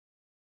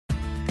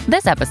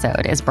This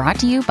episode is brought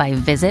to you by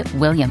Visit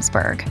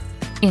Williamsburg.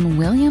 In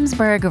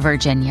Williamsburg,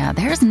 Virginia,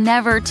 there's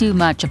never too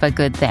much of a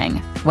good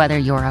thing. Whether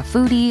you're a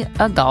foodie,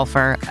 a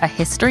golfer, a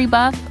history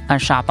buff, a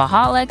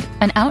shopaholic,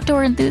 an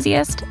outdoor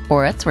enthusiast,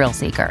 or a thrill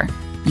seeker,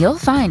 you'll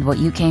find what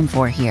you came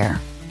for here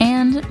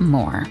and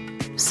more.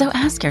 So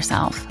ask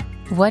yourself,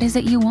 what is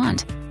it you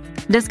want?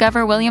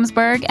 Discover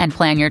Williamsburg and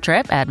plan your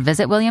trip at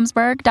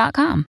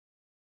visitwilliamsburg.com.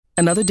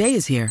 Another day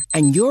is here,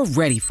 and you're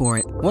ready for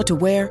it. What to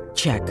wear?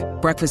 Check.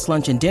 Breakfast,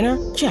 lunch, and dinner?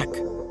 Check.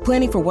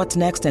 Planning for what's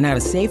next and how to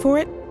save for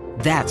it?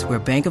 That's where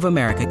Bank of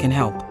America can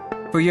help.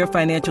 For your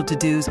financial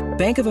to-dos,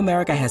 Bank of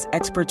America has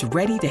experts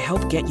ready to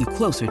help get you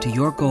closer to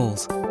your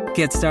goals.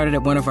 Get started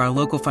at one of our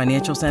local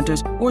financial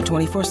centers or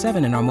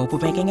 24/7 in our mobile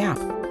banking app.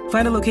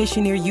 Find a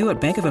location near you at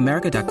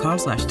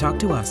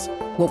bankofamerica.com/talktous.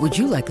 What would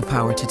you like the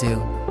power to do?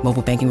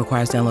 Mobile banking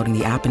requires downloading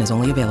the app and is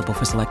only available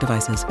for select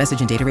devices. Message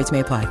and data rates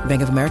may apply.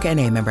 Bank of America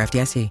N.A., member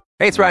FDIC.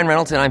 Hey, it's Ryan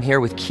Reynolds, and I'm here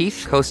with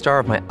Keith, co-star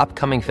of my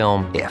upcoming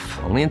film, If,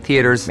 only in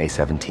theaters May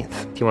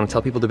 17th. Do you want to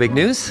tell people the big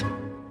news?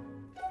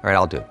 All right,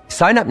 I'll do it.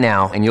 Sign up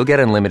now and you'll get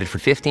unlimited for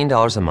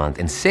 $15 a month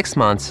and 6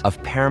 months of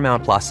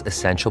Paramount Plus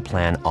Essential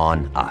Plan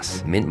on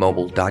us.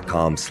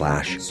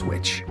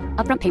 MintMobile.com/switch.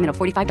 Upfront payment of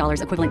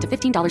 $45 equivalent to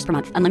 $15 per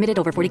month. Unlimited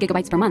over 40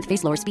 gigabytes per month.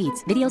 Face lower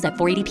speeds. Videos at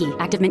 480p.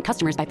 Active Mint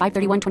customers by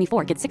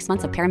 531.24 get 6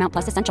 months of Paramount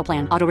Plus Essential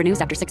Plan. Auto renews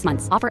after 6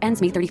 months. Offer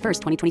ends May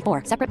 31st,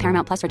 2024. Separate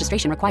Paramount Plus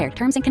registration required.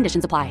 Terms and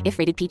conditions apply if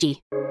rated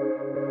PG.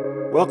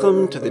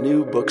 Welcome to the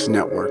New Books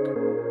Network.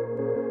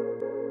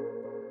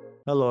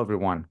 Hello,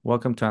 everyone.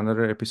 Welcome to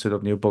another episode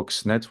of New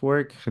Books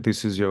Network.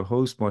 This is your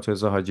host,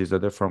 Morteza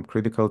Hajizadeh from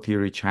Critical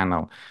Theory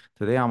Channel.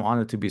 Today, I'm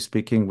honored to be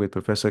speaking with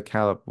Professor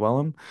Caleb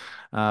Wellum.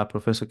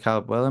 Professor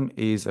Caleb Wellum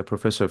is a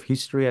professor of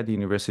history at the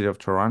University of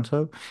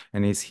Toronto,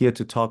 and he's here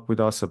to talk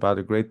with us about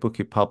a great book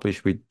he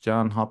published with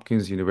Johns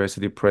Hopkins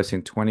University Press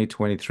in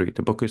 2023.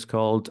 The book is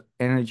called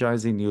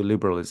Energizing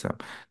Neoliberalism,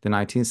 the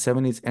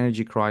 1970s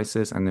Energy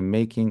Crisis and the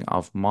Making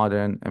of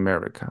Modern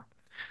America.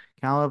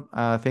 Caleb,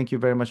 thank you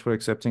very much for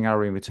accepting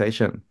our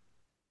invitation.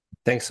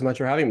 Thanks so much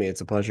for having me. It's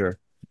a pleasure.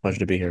 Pleasure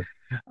to be here.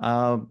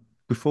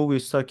 Before we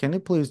start, can you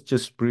please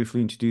just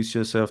briefly introduce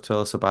yourself,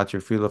 tell us about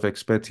your field of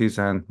expertise,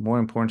 and more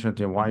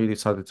importantly, why you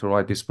decided to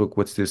write this book?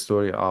 What's the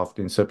story of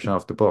the inception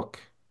of the book?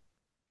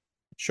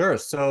 Sure.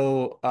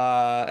 So,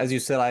 as you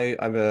said,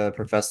 I'm a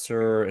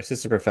professor,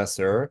 assistant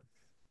professor,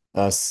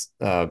 on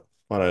a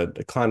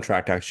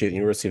contract actually at the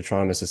University of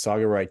Toronto,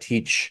 Mississauga, where I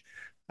teach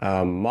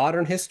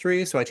modern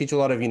history. So I teach a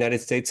lot of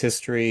United States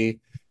history,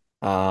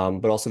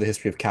 but also the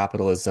history of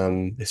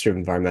capitalism, history of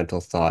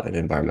environmental thought and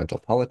environmental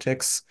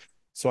politics.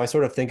 So I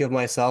sort of think of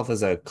myself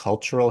as a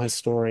cultural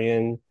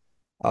historian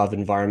of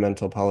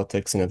environmental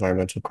politics and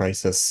environmental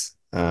crisis,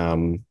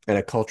 and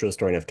a cultural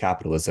historian of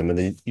capitalism. And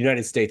the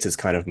United States is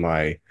kind of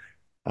my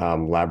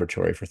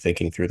laboratory for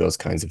thinking through those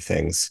kinds of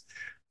things.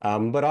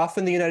 But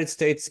often the United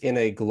States in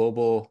a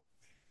global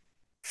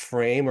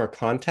frame or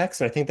context.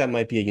 And I think that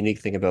might be a unique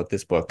thing about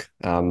this book.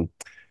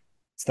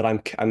 It's that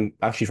I'm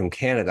actually from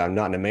Canada. I'm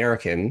not an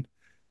American.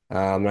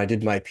 I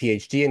did my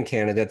PhD in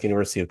Canada at the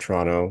University of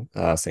Toronto,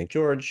 St.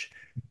 George.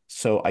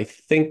 So I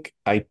think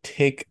I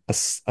take a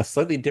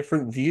slightly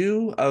different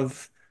view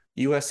of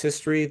U.S.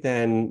 history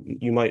than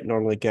you might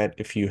normally get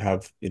if you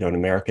have, an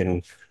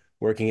American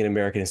working in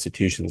American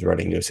institutions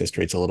writing U.S.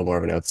 history. It's a little more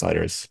of an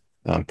outsider's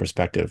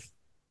perspective.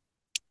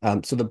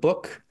 So the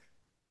book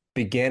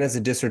began as a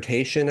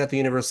dissertation at the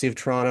University of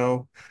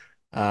Toronto.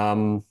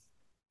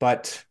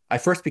 But I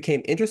first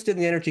became interested in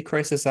the energy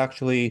crisis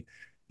actually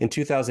in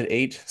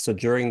 2008. So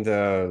during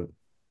the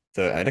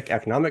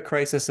economic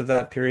crisis of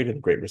that period, in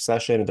the Great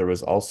Recession, there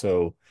was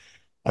also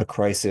a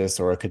crisis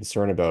or a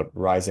concern about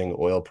rising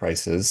oil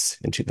prices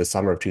into the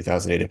summer of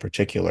 2008 in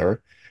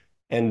particular.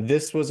 And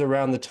this was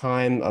around the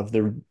time of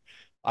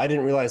I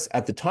didn't realize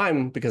at the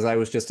time, because I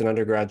was just an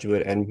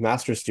undergraduate and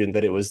master's student,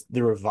 that it was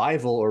the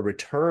revival or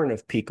return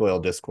of peak oil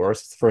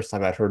discourse. It's the first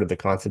time I'd heard of the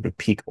concept of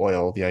peak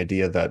oil, the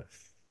idea that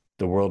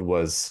the world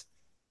was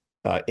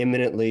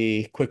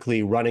imminently,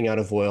 quickly running out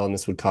of oil, and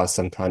this would cause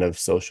some kind of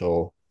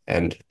social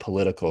and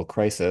political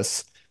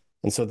crisis.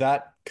 And so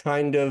that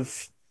kind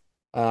of,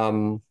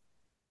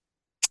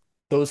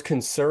 those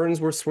concerns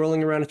were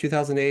swirling around in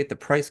 2008. The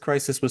price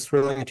crisis was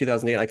swirling in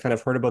 2008. I kind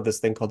of heard about this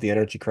thing called the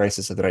energy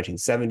crisis of the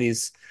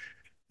 1970s.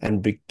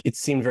 And it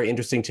seemed very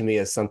interesting to me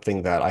as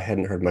something that I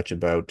hadn't heard much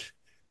about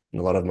in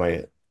a lot of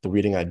the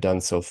reading I'd done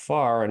so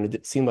far. And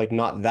it seemed like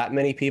not that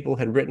many people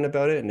had written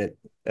about it. And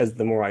as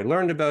the more I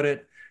learned about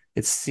it,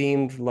 it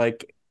seemed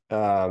like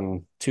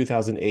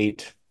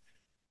 2008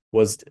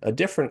 was a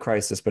different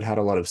crisis, but had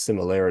a lot of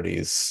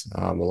similarities,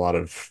 a lot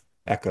of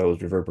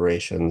echoes,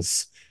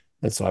 reverberations.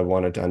 And so I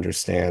wanted to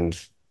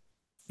understand,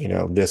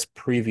 this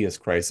previous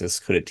crisis,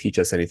 could it teach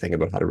us anything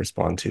about how to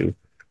respond to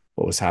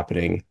what was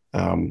happening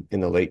in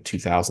the late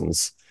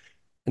 2000s?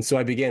 And so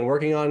I began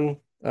working on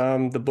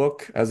the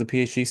book as a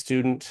PhD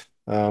student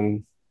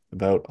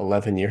about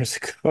 11 years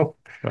ago.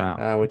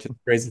 Wow. Which is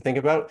crazy to think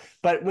about.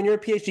 But when you're a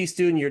PhD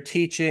student, you're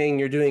teaching,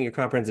 you're doing your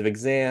comprehensive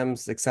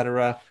exams, et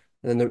cetera.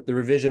 And then the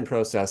revision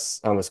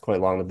process was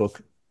quite long. The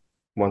book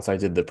once I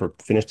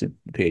finished the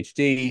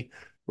PhD,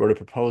 wrote a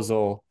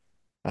proposal,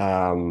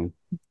 went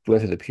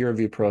through the peer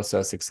review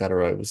process, et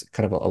cetera. It was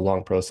kind of a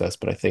long process,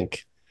 but I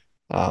think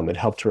it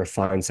helped to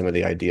refine some of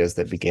the ideas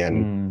that began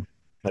Mm.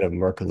 kind of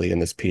murkily in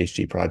this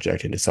PhD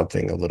project into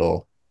something a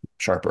little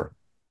sharper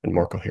and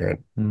more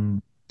coherent.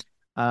 Mm.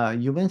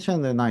 You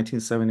mentioned the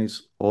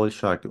 1970s oil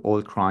shock, the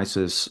oil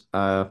crisis,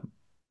 and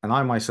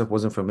I myself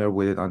wasn't familiar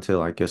with it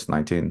until I guess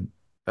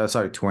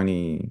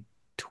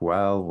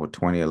 2012 or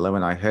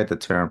 2011. I heard the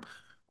term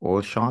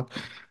oil shock,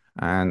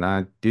 and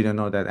I didn't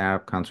know that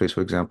Arab countries,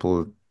 for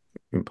example,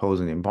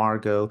 impose an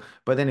embargo.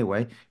 But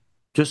anyway,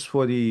 just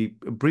for the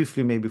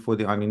briefly, maybe for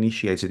the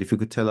uninitiated, if you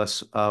could tell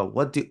us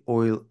what the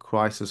oil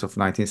crisis of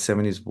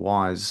 1970s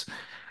was,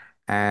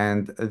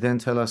 and then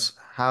tell us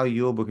how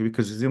your book,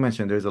 because as you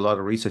mentioned, there's a lot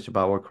of research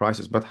about oil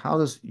crisis, but how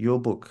does your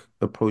book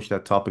approach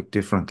that topic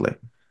differently?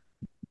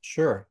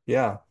 Sure.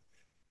 Yeah.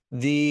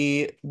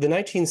 The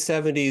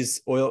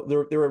 1970s oil,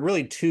 there were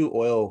really two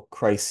oil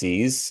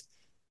crises.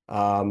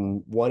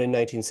 One in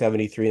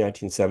 1973,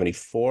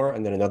 1974,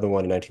 and then another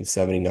one in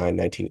 1979,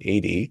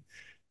 1980.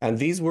 And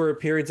these were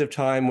periods of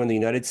time when the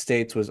United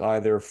States was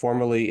either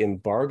formally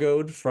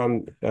embargoed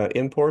from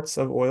imports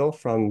of oil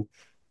from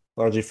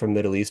largely from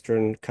Middle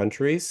Eastern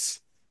countries,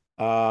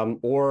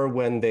 or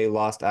when they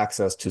lost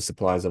access to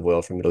supplies of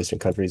oil from Middle Eastern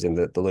countries in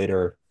the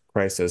later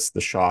crisis,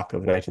 the shock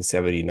of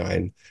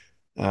 1979,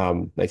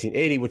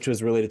 1980, which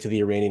was related to the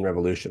Iranian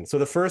Revolution. So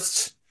the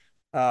first,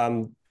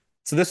 so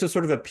this was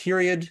sort of a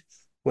period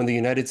when the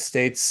United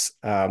States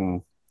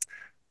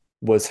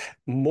was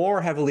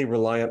more heavily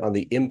reliant on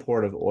the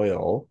import of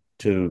oil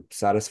to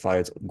satisfy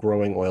its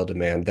growing oil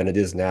demand than it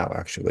is now,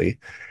 actually.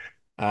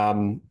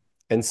 And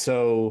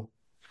so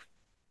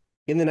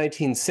in the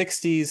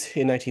 1960s,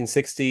 in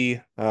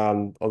 1960,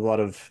 a lot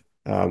of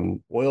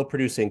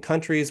oil-producing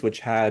countries which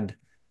had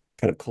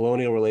kind of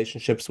colonial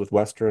relationships with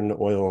Western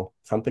oil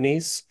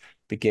companies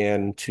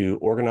began to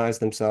organize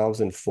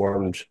themselves and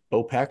formed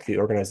OPEC, the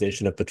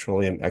Organization of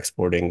Petroleum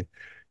Exporting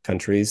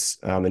Countries,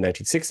 in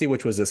 1960,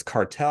 which was this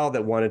cartel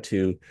that wanted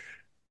to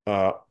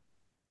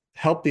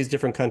help these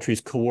different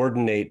countries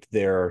coordinate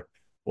their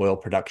oil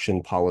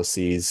production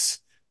policies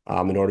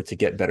in order to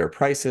get better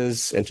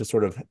prices and to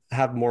sort of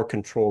have more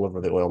control over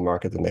the oil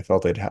market than they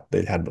felt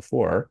they'd had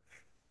before.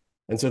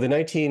 And so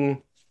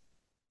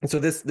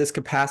this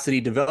capacity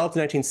developed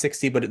in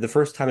 1960, but the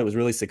first time it was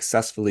really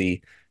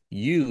successfully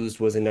used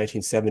was in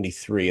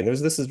 1973. And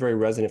this is very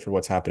resonant for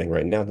what's happening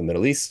right now in the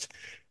Middle East.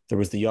 There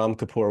was the Yom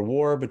Kippur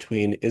War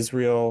between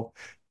Israel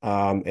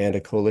and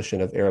a coalition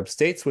of Arab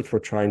states, which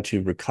were trying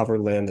to recover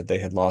land that they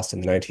had lost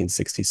in the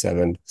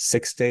 1967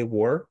 Six-Day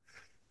War.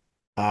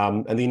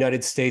 And the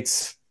United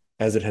States,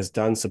 as it has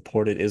done,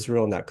 supported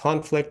Israel in that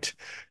conflict.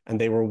 And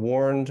they were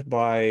warned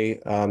by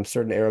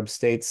certain Arab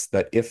states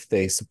that if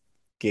they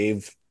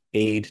gave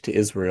aid to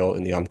Israel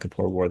in the Yom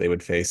Kippur War, they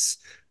would face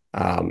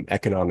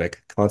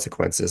economic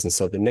consequences. And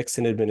so the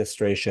Nixon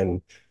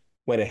administration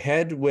went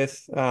ahead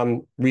with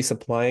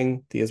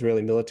resupplying the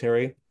Israeli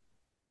military.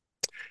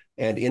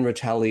 And in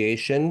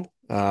retaliation,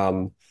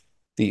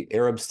 the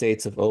Arab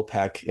states of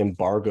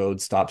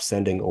OPEC stopped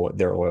sending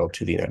their oil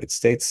to the United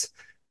States,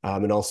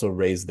 and also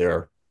raised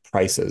their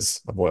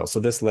prices of oil.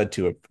 So this led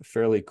to a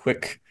fairly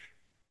quick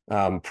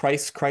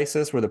price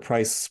crisis where the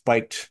price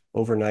spiked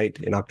overnight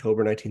in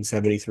October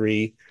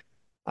 1973.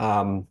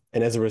 And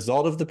as a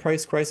result of the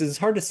price crisis, it's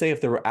hard to say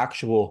if there were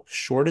actual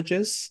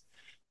shortages,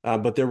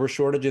 but there were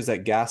shortages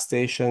at gas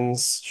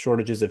stations,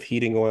 shortages of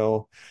heating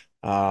oil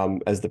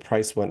as the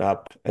price went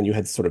up, and you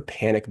had sort of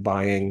panic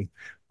buying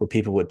where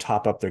people would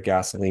top up their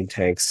gasoline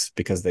tanks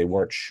because they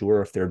weren't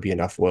sure if there'd be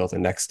enough oil the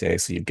next day.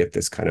 So you'd get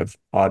this kind of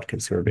odd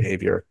consumer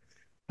behavior.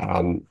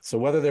 So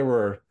whether there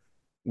were,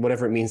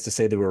 whatever it means to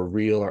say there were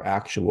real or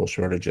actual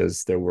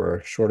shortages, there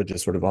were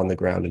shortages sort of on the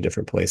ground in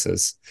different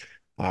places.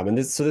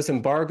 So this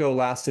embargo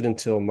lasted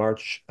until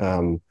March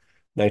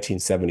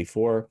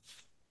 1974.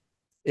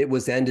 It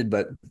was ended,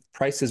 but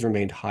prices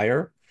remained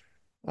higher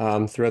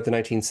throughout the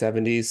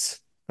 1970s.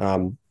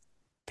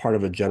 Part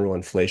of a general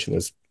inflation.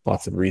 There's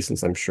lots of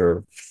reasons, I'm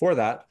sure, for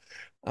that.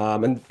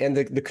 And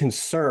the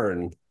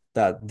concern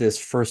that this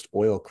first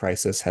oil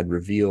crisis had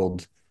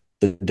revealed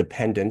the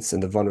dependence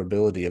and the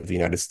vulnerability of the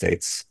United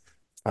States,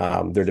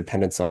 their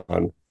dependence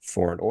on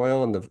foreign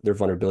oil and their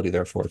vulnerability,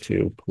 therefore,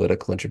 to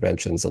political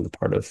interventions on the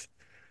part of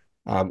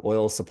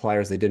oil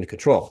suppliers they didn't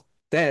control.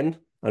 Then,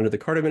 under the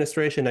Carter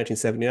administration,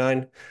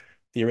 1979,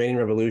 the Iranian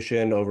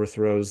Revolution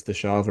overthrows the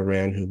Shah of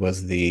Iran, who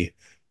was a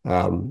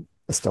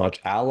staunch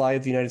ally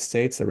of the United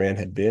States. Iran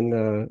had been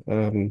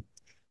an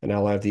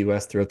ally of the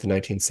U.S. throughout the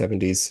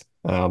 1970s.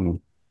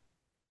 And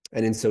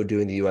in so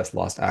doing, the U.S.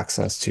 lost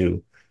access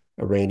to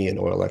Iranian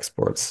oil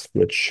exports,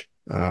 which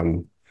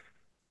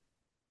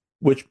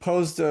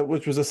was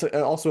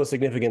also a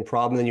significant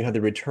problem. Then you had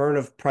the return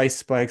of price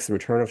spikes, the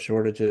return of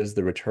shortages,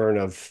 the return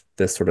of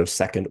this sort of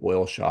second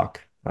oil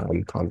shock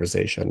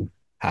conversation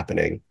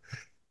happening.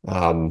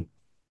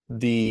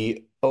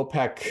 The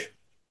OPEC,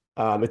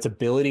 its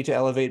ability to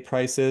elevate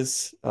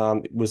prices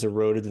was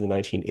eroded in the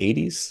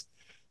 1980s.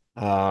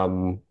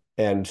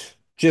 And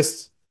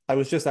I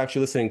was just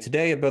actually listening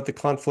today about the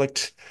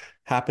conflict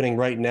happening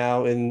right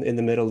now in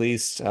the Middle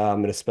East,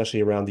 and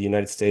especially around the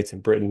United States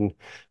and Britain,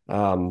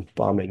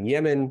 bombing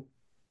Yemen.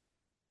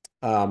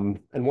 And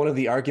one of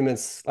the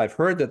arguments I've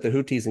heard that the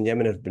Houthis in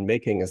Yemen have been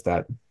making is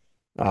that,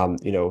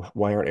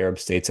 why aren't Arab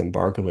states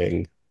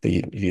embargoing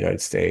the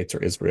United States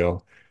or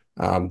Israel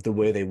the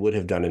way they would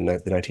have done in the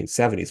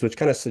 1970s, which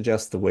kind of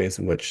suggests the ways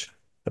in which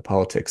the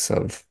politics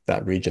of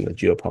that region, the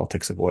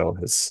geopolitics of oil,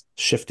 has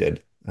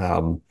shifted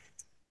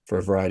for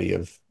a variety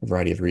of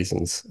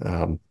reasons.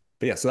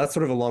 But yeah, so that's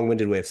sort of a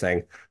long-winded way of saying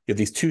you have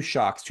these two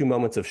shocks, two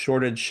moments of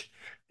shortage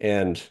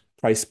and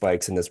price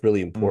spikes in this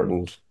really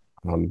important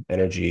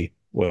energy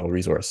oil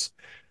resource.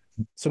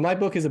 So my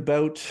book is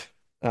about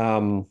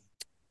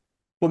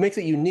what makes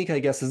it unique, I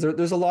guess, is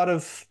there's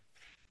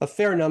a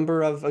fair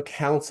number of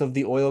accounts of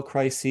the oil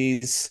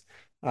crises.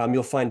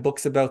 You'll find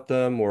books about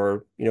them,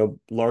 or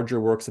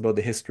larger works about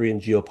the history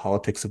and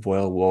geopolitics of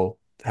oil will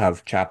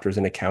have chapters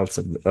and accounts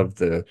of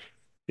the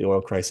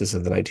oil crisis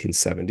of the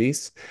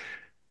 1970s.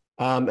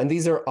 And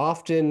these are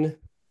often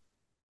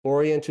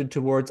oriented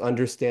towards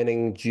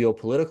understanding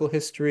geopolitical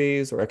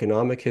histories or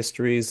economic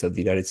histories of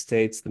the United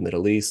States, the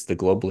Middle East, the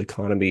global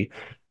economy.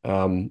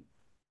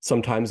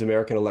 Sometimes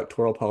American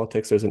electoral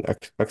politics. There's an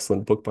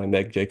excellent book by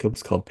Meg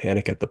Jacobs called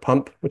Panic at the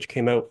Pump, which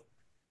came out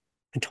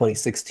in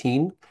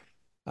 2016.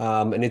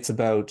 And it's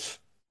about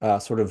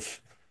sort of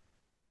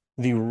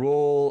the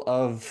role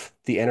of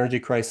the energy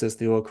crisis,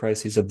 the oil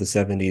crises of the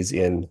 70s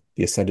in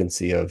the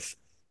ascendancy of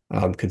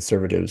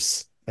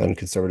conservatives and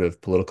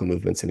conservative political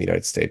movements in the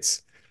United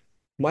States.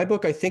 My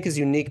book, I think, is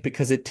unique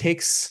because it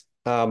takes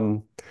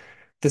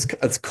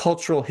this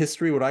cultural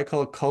history, what I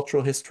call a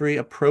cultural history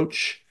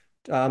approach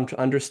to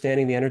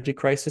understanding the energy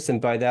crisis.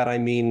 And by that, I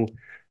mean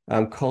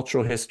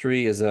cultural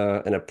history is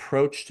an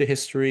approach to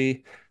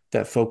history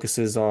that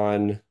focuses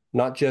on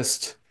not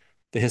just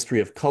the history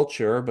of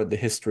culture, but the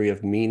history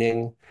of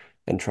meaning,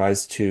 and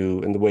tries to,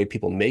 and the way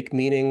people make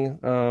meaning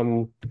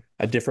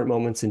at different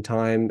moments in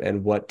time,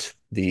 and what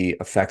the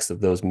effects of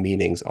those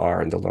meanings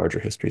are in the larger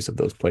histories of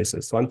those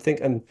places. So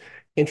I'm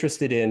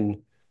interested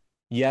in,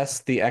 yes,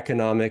 the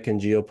economic and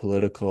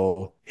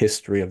geopolitical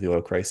history of the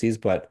oil crises,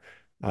 but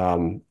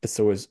it's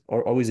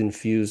always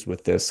infused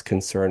with this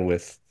concern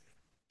with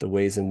the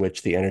ways in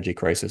which the energy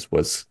crisis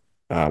was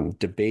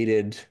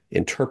debated,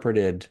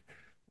 interpreted,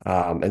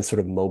 and sort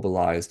of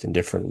mobilized in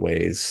different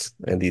ways,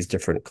 and these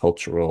different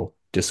cultural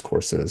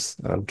discourses,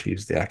 to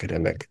use the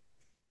academic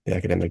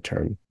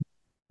term.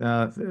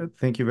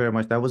 Thank you very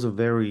much. That was a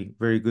very,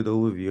 very good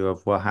overview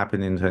of what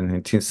happened in the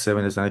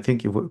 1970s. And I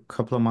think a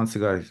couple of months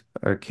ago,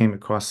 I came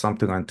across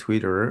something on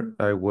Twitter.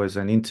 I was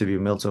an interview,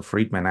 Milton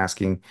Friedman,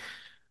 asking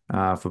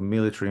for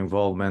military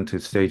involvement to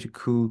stage a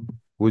coup,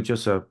 with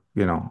just a,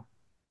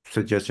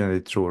 suggestion they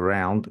threw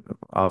around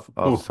of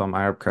some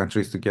Arab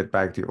countries to get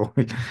back the oil.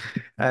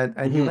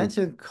 And you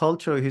mentioned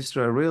cultural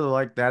history. I really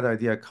like that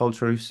idea,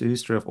 cultural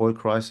history of oil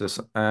crisis.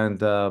 And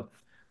so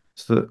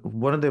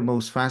one of the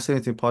most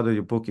fascinating part of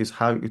your book is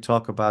how you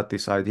talk about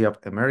this idea of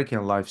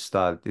American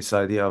lifestyle, this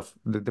idea of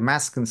the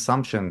mass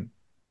consumption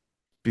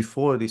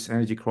before this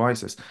energy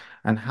crisis,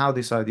 and how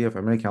this idea of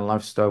American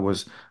lifestyle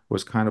was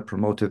kind of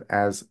promoted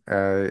as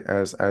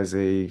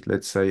a,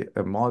 let's say,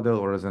 a model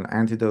or as an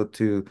antidote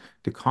to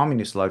the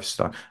communist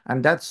lifestyle,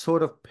 and that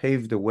sort of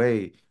paved the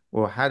way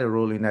or had a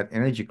role in that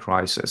energy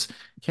crisis.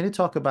 Can you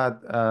talk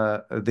about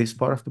this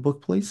part of the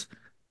book, please?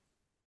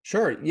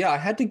 Sure. Yeah,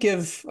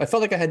 I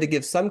felt like I had to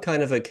give some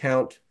kind of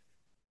account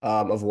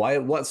of why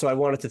it was. So I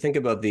wanted to think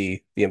about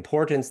the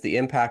importance, the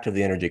impact of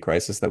the energy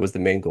crisis. That was the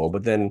main goal.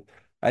 But then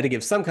I had to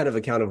give some kind of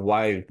account of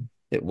why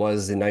it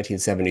was in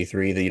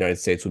 1973 the United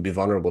States would be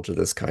vulnerable to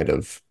this kind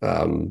of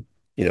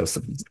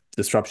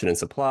disruption in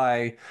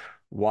supply,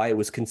 why it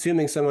was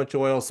consuming so much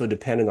oil, so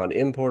dependent on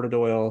imported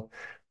oil.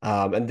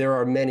 And there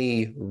are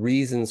many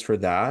reasons for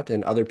that.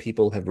 And other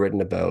people have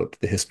written about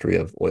the history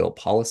of oil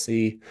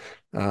policy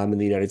in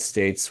the United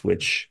States,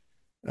 which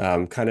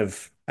kind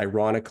of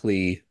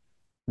ironically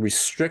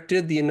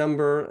restricted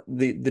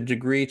the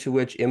degree to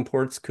which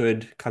imports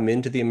could come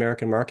into the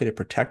American market. It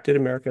protected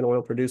American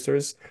oil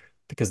producers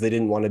because they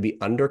didn't want to be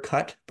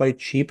undercut by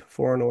cheap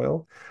foreign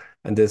oil.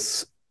 And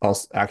this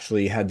also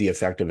actually had the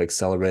effect of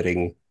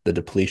accelerating the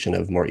depletion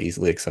of more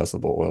easily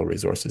accessible oil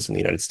resources in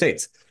the United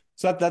States.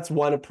 So that's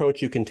one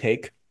approach you can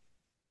take.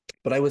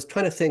 But I was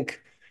trying to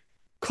think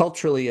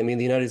culturally. I mean,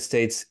 the United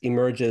States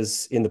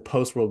emerges in the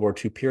post-World War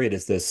II period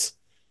as this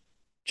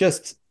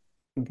just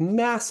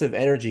massive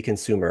energy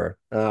consumer.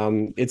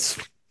 It's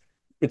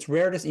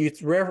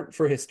rare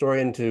for a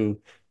historian to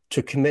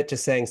commit to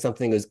saying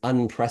something is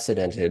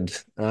unprecedented,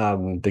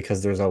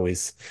 because we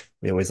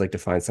always like to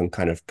find some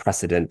kind of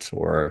precedent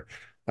or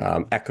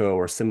echo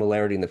or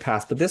similarity in the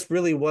past. But this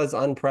really was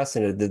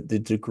unprecedented, the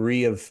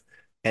degree of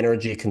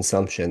energy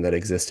consumption that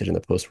existed in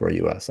the post-war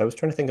US. I was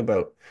trying to think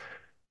about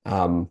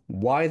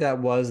why that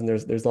was, and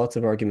there's lots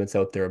of arguments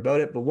out there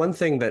about it. But one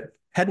thing that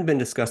hadn't been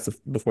discussed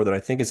before that I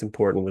think is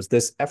important was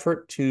this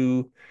effort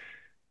to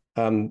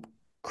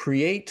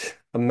create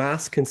a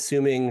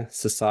mass-consuming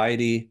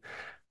society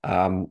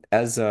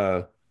as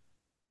a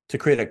to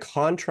create a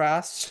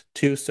contrast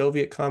to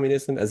Soviet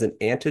communism, as an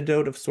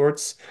antidote of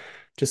sorts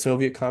to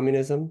Soviet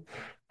communism.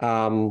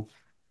 Um,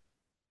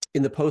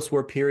 in the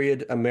post-war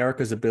period,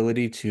 America's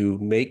ability to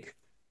make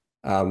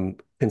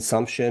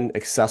consumption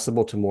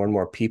accessible to more and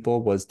more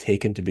people was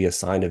taken to be a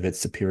sign of its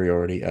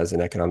superiority as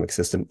an economic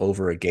system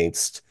over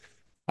against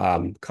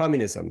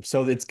communism.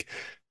 So it's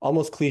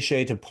almost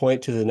cliche to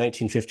point to the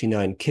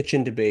 1959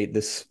 kitchen debate.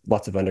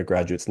 Lots of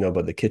undergraduates know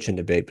about the kitchen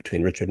debate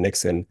between Richard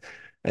Nixon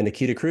and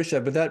Nikita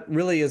Khrushchev, but that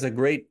really is a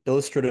great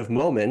illustrative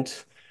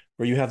moment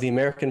where you have the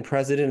American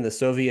president and the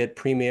Soviet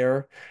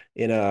premier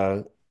in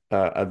a,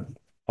 a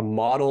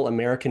model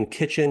American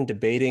kitchen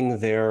debating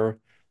the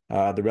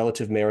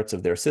relative merits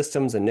of their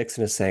systems. And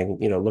Nixon is saying,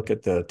 look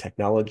at the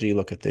technology,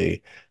 look at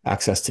the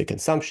access to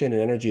consumption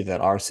and energy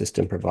that our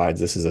system provides.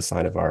 This is a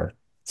sign of our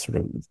sort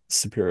of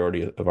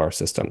superiority of our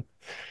system.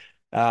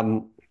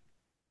 And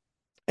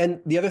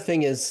the other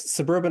thing is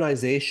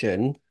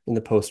suburbanization in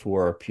the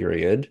post-war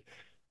period.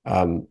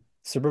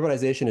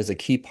 Suburbanization is a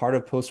key part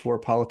of post-war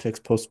politics,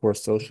 post-war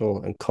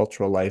social and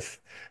cultural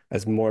life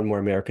as more and more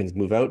Americans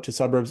move out to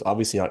suburbs.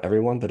 Obviously, not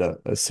everyone, but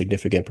a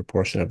significant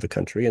proportion of the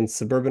country. And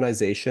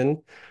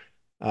suburbanization,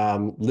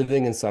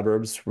 living in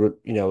suburbs,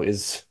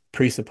 is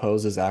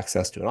presupposes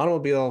access to an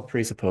automobile,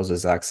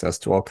 presupposes access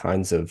to all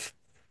kinds of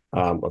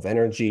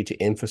energy, to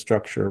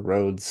infrastructure,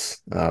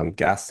 roads,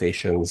 gas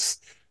stations,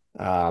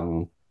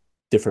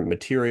 different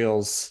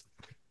materials.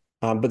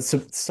 But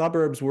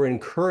suburbs were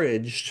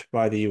encouraged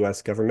by the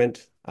US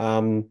government.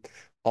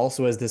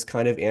 Also, as this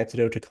kind of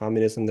antidote to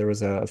communism, there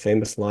was a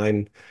famous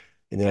line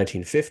in the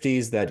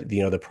 1950s that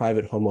the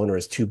private homeowner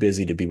is too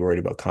busy to be worried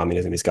about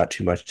communism. He's got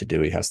too much to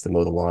do. He has to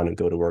mow the lawn and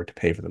go to work to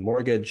pay for the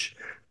mortgage.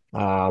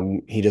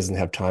 He doesn't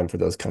have time for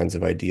those kinds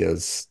of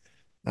ideas,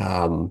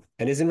 and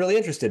isn't really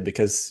interested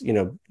because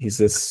he's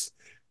this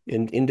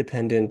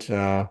independent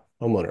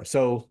homeowner.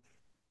 So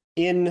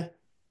in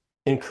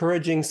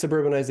encouraging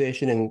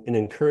suburbanization and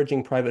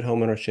encouraging private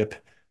homeownership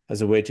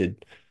as a way to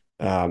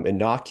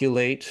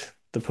inoculate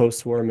the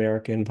post-war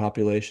American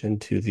population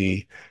to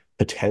the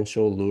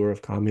potential lure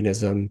of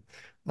communism,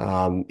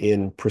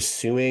 in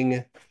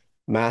pursuing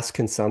mass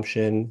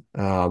consumption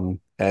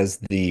as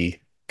the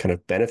kind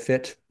of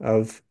benefit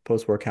of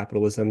post-war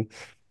capitalism.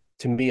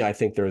 To me, I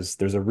think there's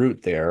a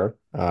root there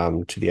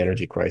to the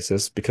energy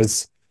crisis,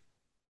 because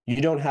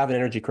you don't have an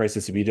energy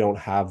crisis if you don't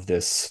have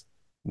this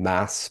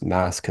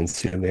mass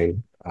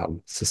consuming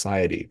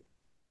society.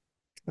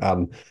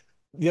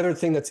 The other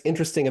thing that's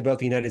interesting about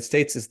the United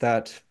States is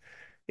that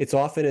it's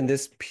often in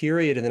this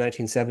period in the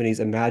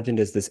 1970s imagined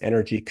as this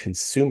energy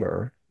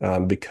consumer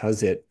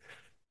because it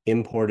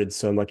imported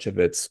so much of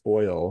its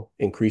oil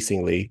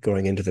increasingly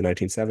going into the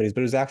 1970s,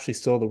 but it was actually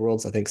still the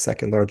world's, I think,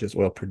 second largest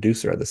oil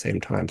producer at the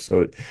same time.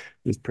 So it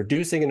was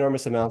producing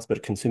enormous amounts,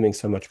 but consuming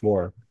so much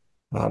more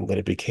that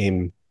it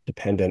became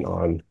dependent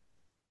on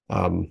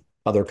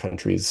other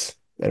countries'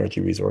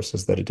 energy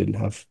resources that it didn't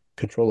have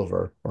control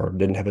over, or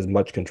didn't have as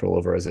much control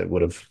over as it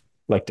would have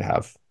liked to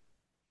have.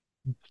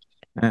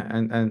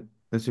 And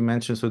as you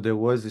mentioned, so there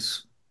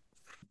was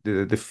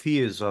the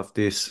fears of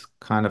this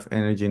kind of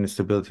energy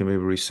instability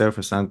maybe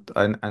resurfaced.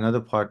 And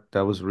another part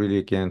that was really,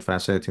 again,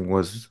 fascinating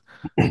was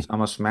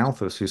Thomas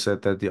Malthus. He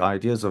said that the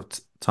ideas of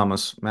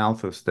Thomas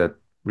Malthus, that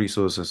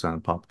resources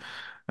and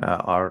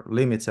are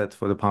limited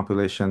for the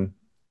population,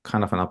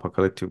 kind of an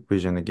apocalyptic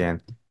vision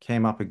again,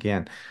 came up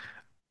again.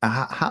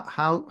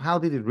 How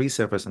did it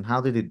resurface, and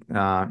how did it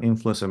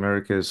influence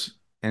America's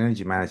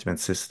energy management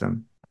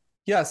system?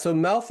 Yeah, so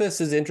Malthus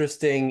is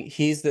interesting.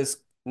 He's this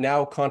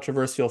now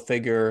controversial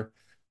figure,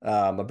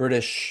 a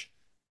British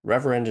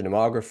reverend and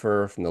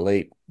demographer from the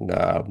late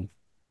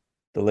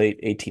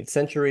 18th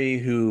century,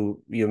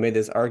 who made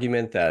this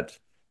argument that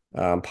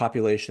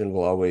population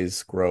will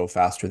always grow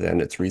faster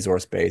than its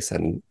resource base,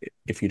 and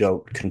if you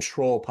don't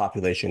control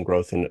population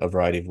growth in a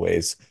variety of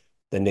ways,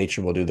 then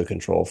nature will do the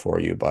control for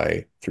you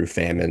through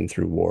famine,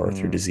 through war,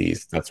 through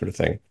disease, that sort of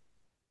thing.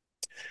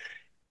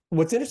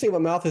 What's interesting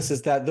about Malthus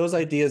is that his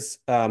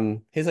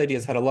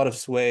ideas had a lot of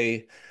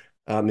sway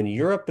in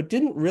Europe, but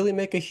didn't really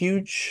make a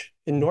huge,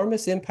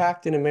 enormous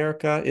impact in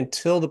America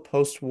until the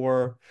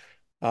post-war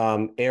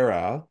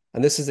era.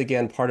 And this is,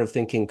 again, part of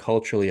thinking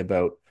culturally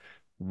about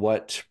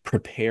what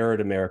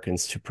prepared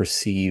Americans to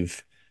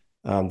perceive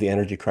the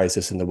energy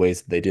crisis in the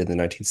ways that they did in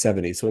the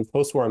 1970s. So in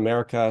post-war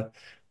America,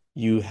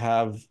 you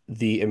have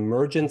the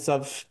emergence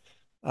of,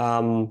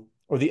 I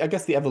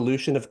guess the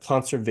evolution of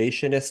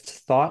conservationist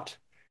thought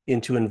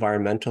into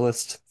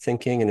environmentalist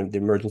thinking and the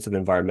emergence of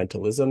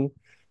environmentalism.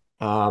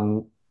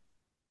 And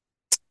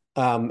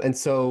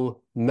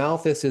so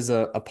Malthus is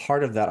a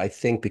part of that, I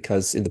think,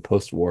 because in the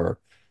post-war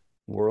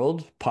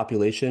world,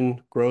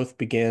 population growth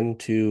began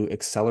to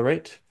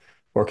accelerate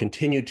or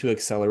continued to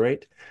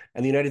accelerate.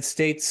 And the United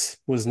States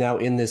was now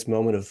in this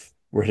moment of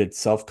where it had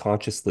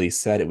self-consciously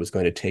said it was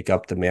going to take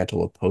up the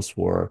mantle of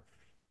post-war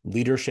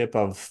leadership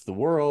of the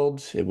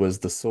world. It was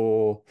it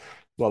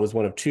was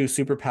one of two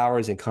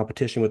superpowers in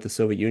competition with the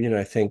Soviet Union.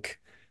 And I think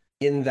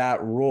in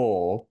that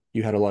role,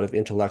 you had a lot of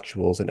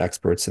intellectuals and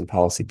experts and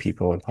policy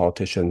people and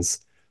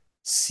politicians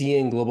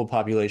seeing global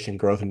population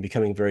growth and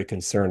becoming very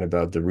concerned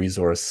about the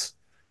resource,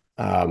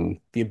 the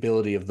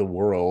ability of the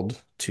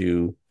world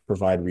to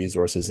provide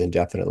resources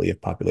indefinitely if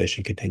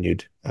population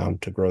continued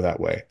to grow that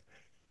way.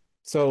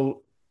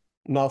 So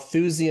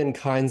Malthusian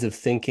kinds of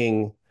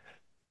thinking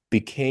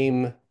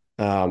became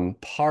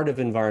part of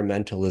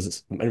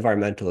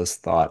environmentalist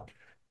thought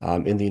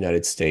in the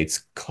United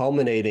States,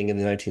 culminating in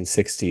the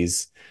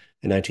 1960s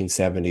and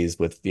 1970s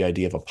with the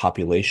idea of a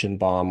population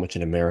bomb, which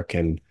an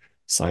American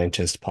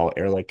scientist, Paul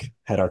Ehrlich,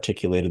 had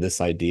articulated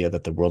this idea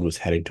that the world was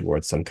heading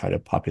towards some kind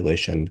of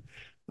population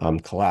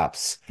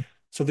collapse.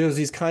 So there's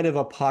these kind of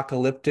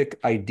apocalyptic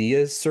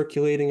ideas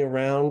circulating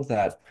around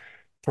that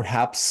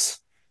perhaps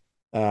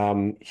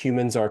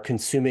humans are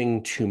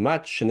consuming too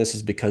much, and this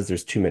is because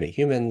there's too many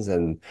humans,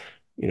 and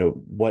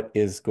what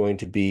is going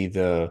to be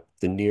the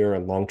near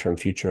and long-term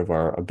future of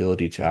our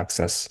ability to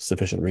access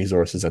sufficient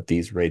resources at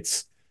these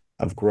rates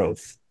of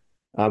growth,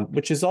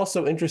 which is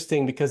also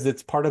interesting because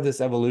it's part of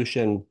this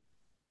evolution.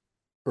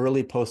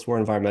 Early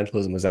post-war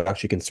environmentalism was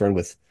actually concerned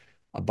with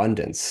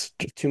abundance,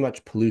 too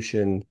much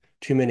pollution,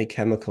 too many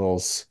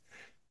chemicals,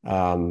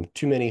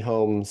 too many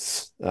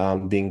homes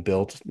being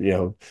built,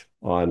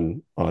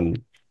 on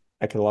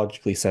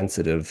ecologically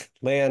sensitive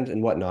land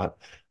and whatnot.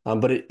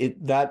 But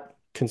that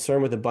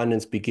concern with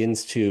abundance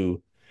begins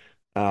to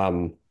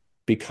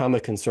become a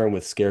concern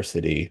with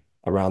scarcity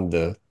around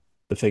the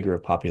figure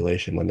of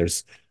population. When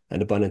there's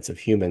an abundance of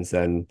humans,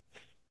 then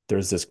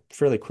there's this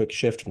fairly quick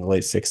shift in the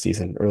late 60s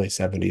and early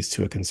 70s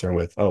to a concern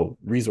with,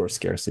 resource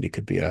scarcity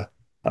could be a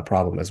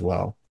problem as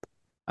well.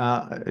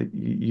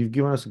 You've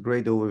given us a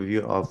great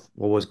overview of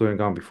what was going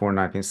on before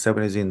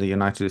 1970s in the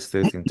United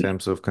States in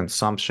terms of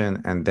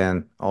consumption, and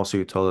then also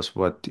you told us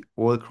what the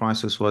oil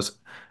crisis was.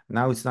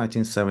 Now it's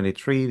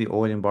 1973, the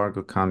oil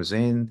embargo comes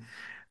in,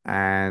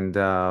 and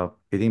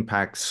it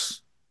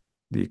impacts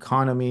the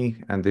economy,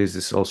 and there's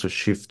this also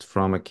shift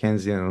from a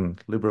Keynesian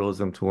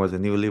liberalism towards a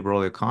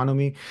neoliberal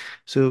economy.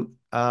 So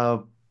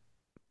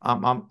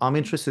I'm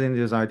interested in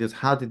these ideas.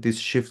 How did this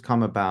shift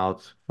come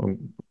about?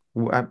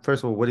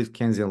 First of all, what is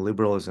Keynesian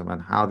liberalism,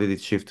 and how did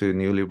it shift to a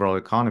neoliberal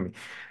economy?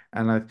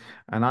 And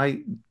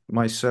I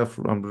myself,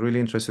 I'm really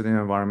interested in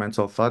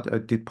environmental thought. I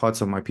did parts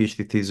of my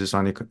PhD thesis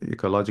on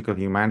ecological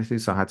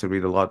humanities. So I had to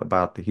read a lot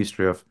about the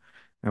history of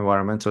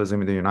environmentalism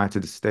in the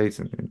United States,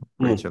 and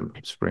Rachel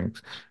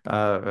Springs,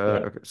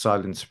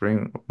 Silent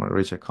Spring,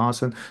 Rachel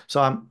Carson.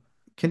 So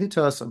can you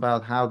tell us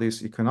about how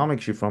this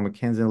economic shift from a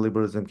Keynesian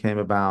liberalism came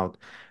about,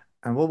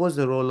 and what was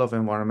the role of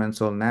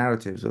environmental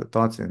narratives or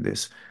thoughts in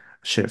this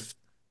shift?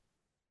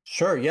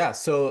 Sure, yeah.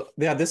 So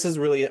yeah, this is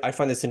really, I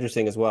find this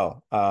interesting as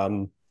well.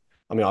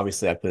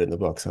 Obviously I put it in the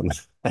book, so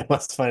I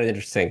must find it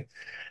interesting.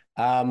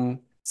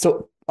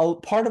 So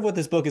part of what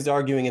this book is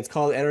arguing, it's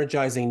called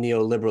Energizing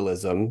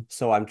Neoliberalism.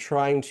 So I'm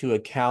trying to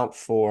account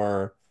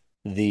for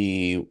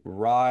the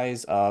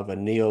rise of a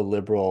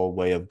neoliberal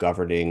way of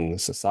governing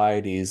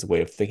societies, a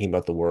way of thinking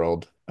about the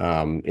world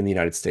in the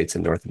United States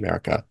and North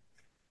America,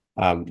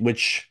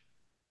 which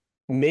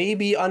may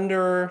be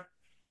under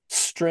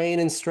strain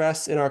and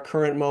stress in our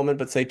current moment,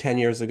 but say 10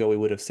 years ago, we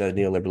would have said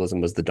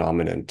neoliberalism was the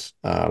dominant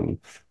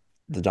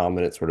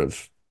sort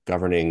of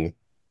governing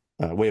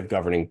way of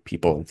governing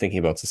people and thinking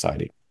about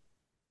society.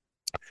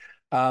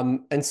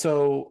 And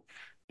so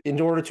in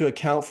order to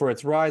account for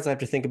its rise, I have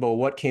to think about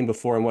what came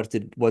before and what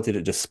did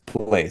it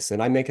displace.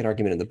 And I make an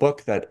argument in the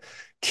book that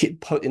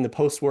in the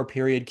post-war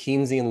period,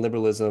 Keynesian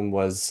liberalism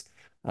was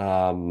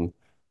the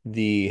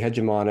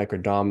hegemonic or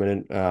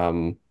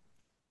dominant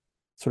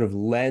sort of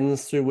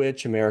lens through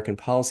which American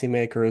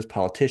policymakers,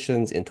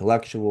 politicians,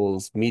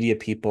 intellectuals, media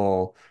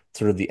people,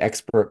 sort of the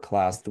expert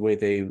class, the way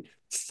they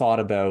thought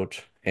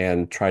about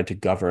and tried to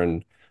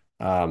govern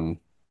the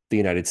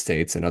United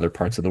States and other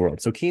parts of the world.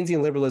 So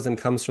Keynesian liberalism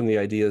comes from the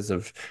ideas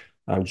of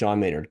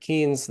John Maynard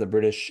Keynes, the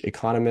British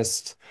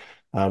economist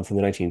from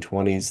the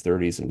 1920s,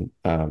 30s, and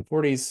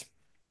 40s.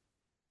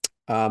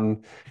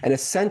 And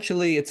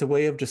essentially, it's a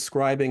way of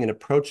describing an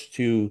approach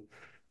to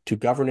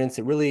governance.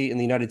 It really, in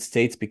the United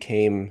States,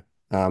 became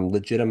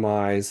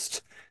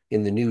legitimized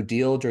in the New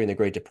Deal during the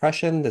Great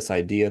Depression, this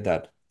idea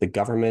that the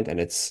government and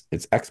its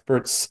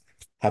experts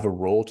have a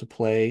role to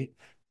play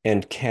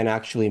and can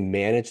actually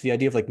manage, the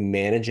idea of like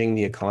managing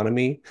the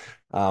economy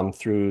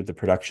through the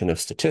production of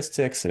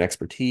statistics and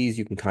expertise.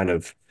 You can kind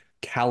of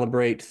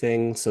calibrate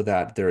things so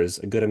that there is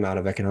a good amount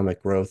of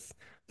economic growth,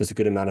 there's a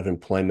good amount of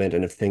employment,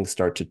 and if things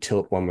start to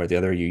tilt one way or the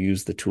other, you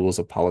use the tools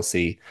of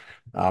policy,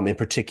 in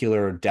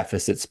particular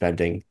deficit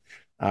spending,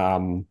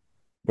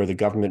 where the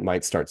government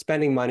might start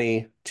spending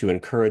money to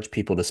encourage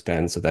people to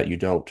spend so that you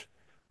don't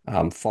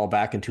fall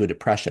back into a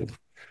depression.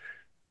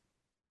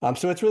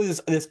 So it's really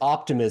this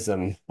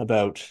optimism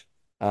about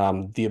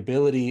the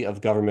ability of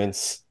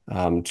governments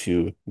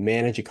to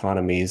manage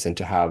economies and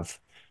to have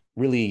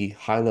really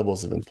high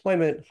levels of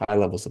employment, high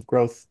levels of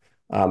growth.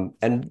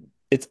 And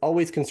it's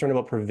always concerned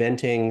about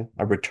preventing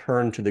a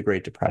return to the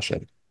Great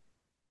Depression.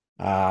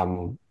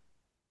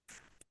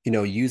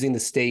 Using the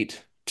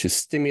state to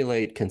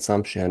stimulate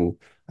consumption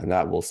and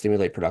that will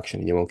stimulate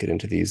production. You won't get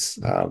into these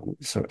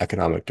sort of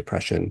economic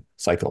depression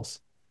cycles.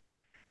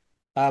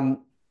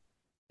 Um,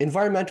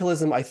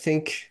 Environmentalism, I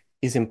think,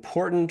 is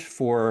important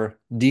for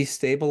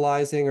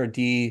destabilizing or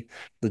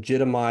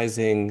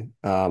delegitimizing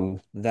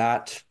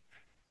that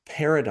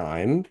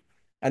paradigm.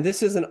 And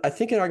this is, I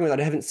think, an argument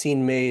that I haven't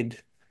seen made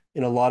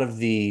in a lot of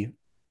the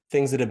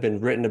things that have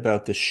been written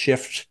about the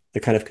shift, the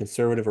kind of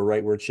conservative or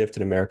rightward shift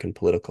in American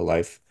political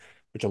life,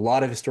 which a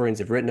lot of historians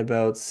have written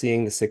about,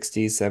 seeing the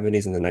 60s,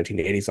 70s, and the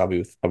 1980s,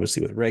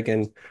 obviously with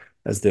Reagan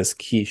as this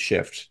key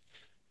shift.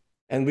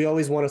 And we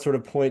always want to sort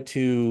of point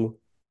to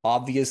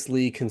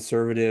obviously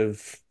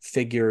conservative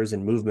figures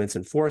and movements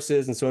and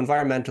forces. And so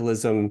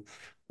environmentalism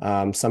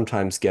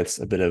sometimes gets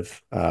a bit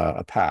of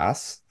a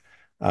pass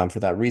for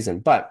that reason.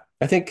 But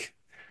I think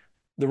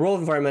the role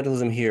of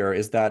environmentalism here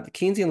is that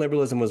Keynesian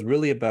liberalism was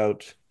really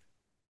about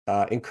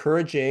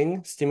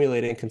encouraging,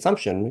 stimulating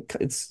consumption.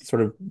 It's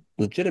sort of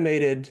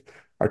legitimated,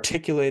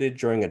 articulated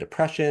during a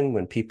depression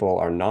when people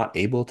are not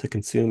able to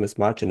consume as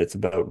much, and it's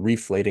about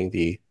reflating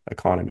the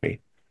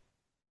economy.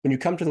 When you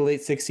come to the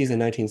late 60s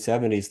and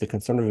 1970s, the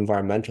concern of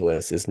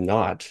environmentalists is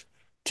not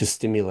to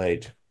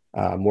stimulate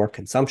more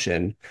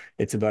consumption.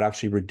 It's about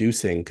actually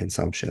reducing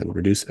consumption,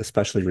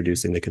 especially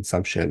reducing the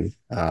consumption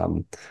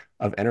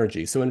of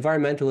energy. So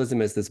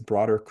environmentalism is this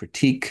broader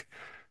critique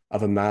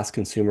of a mass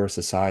consumer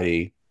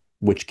society,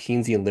 which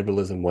Keynesian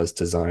liberalism was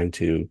designed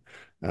to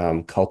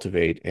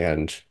cultivate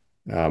and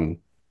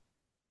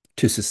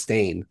to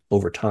sustain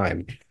over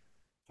time. So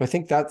I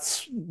think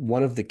that's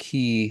one of the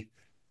key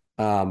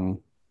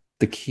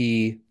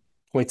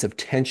points of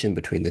tension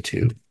between the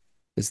two,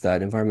 is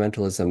that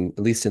environmentalism, at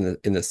least in the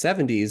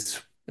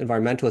 70s,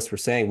 environmentalists were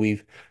saying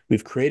we've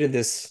created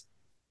this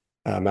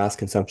mass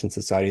consumption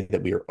society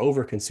that we are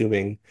over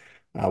consuming.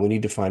 We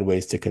need to find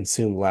ways to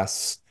consume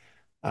less.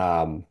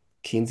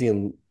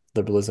 Keynesian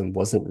liberalism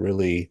wasn't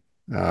really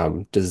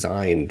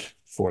designed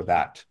for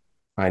that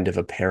kind of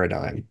a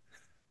paradigm.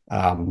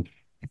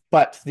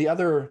 But the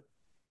other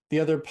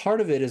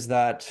part of it is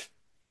that,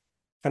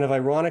 kind of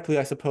ironically,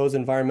 I suppose,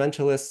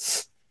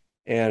 environmentalists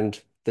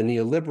and the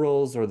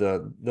neoliberals, or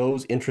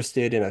those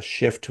interested in a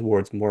shift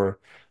towards more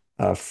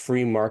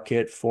free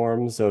market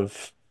forms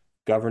of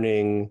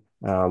governing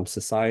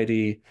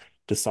society,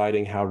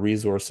 deciding how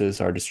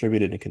resources are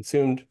distributed and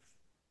consumed,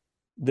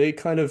 they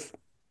kind of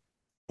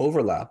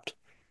overlapped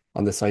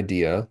on this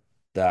idea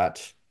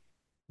that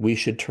we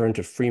should turn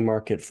to free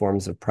market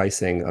forms of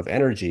pricing of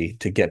energy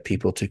to get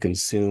people to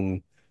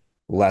consume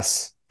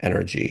less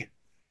energy.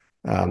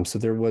 So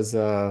there was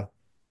a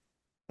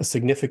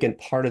significant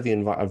part of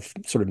of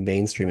sort of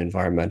mainstream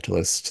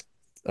environmentalist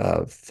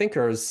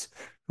thinkers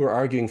who are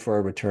arguing for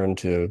a return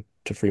to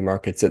free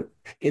markets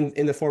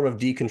in the form of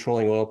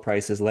decontrolling oil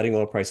prices, letting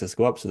oil prices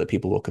go up so that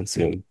people will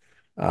consume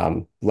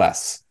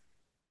less.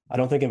 I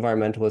don't think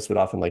environmentalists would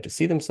often like to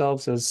see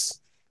themselves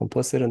as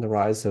complicit in the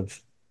rise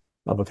of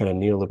a kind of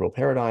neoliberal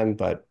paradigm,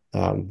 but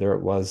there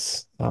it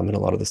was in a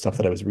lot of the stuff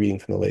that I was reading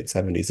from the late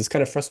 70s. This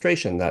kind of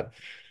frustration that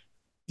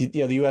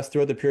the US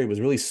throughout the period was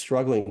really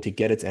struggling to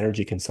get its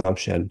energy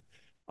consumption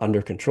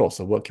under control.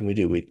 So what can we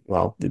do?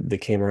 They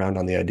came around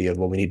on the idea of,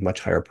 well, we need much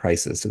higher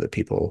prices so that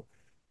people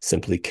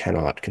simply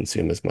cannot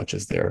consume as much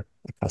as they're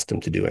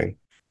accustomed to doing.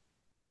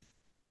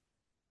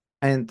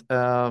 And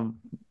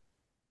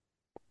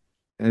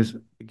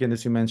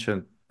as you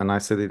mentioned, and I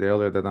said it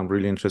earlier, that I'm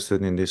really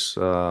interested in this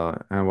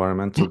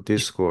environmental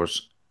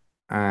discourse,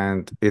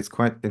 and it's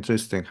quite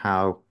interesting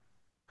how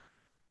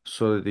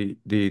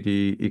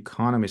the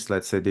economists,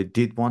 let's say, they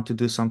did want to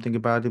do something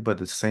about it, but at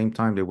the same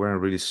time they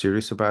weren't really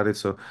serious about it.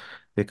 So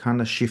they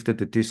kind of shifted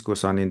the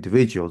discourse on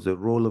individuals, the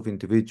role of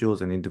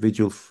individuals and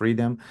individual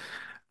freedom.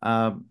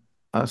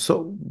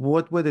 So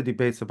what were the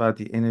debates about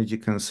the energy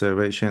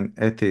conservation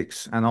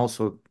ethics, and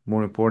also,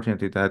 more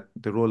importantly, that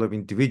the role of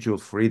individual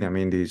freedom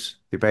in these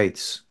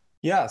debates?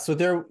 Yeah, so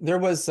there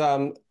was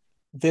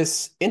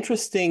this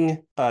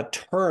interesting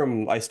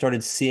term I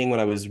started seeing when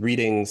I was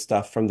reading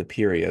stuff from the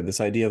period.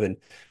 This idea of an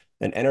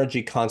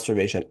energy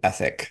conservation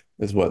ethic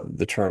is what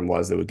the term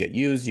was that would get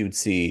used. You would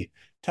see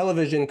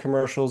television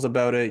commercials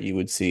about it. You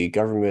would see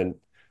government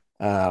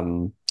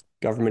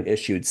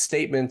issued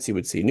statements. You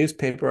would see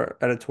newspaper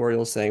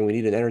editorials saying we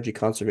need an energy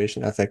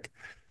conservation ethic.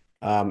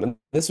 And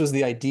this was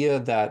the idea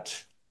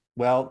that,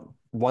 well,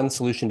 one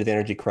solution to the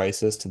energy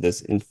crisis, to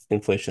this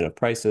inflation of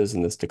prices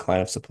and this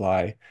decline of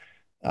supply,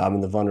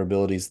 and the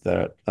vulnerabilities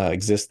that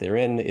exist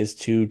therein, is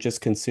to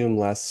just consume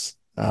less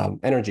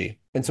energy.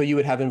 And so you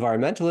would have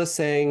environmentalists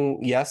saying,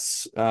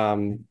 yes,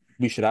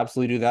 we should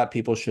absolutely do that.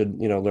 People should,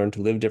 learn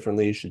to live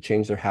differently, should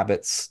change their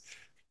habits.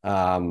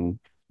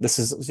 This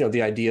is,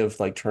 the idea of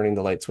like turning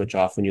the light switch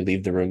off when you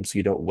leave the room so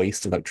you don't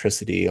waste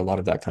electricity. A lot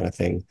of that kind of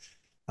thing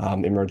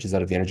emerges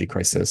out of the energy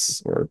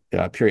crisis or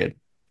period.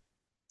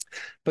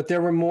 But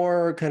there were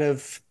more kind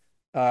of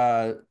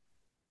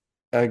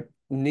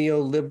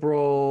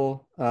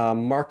neoliberal,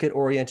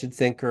 market-oriented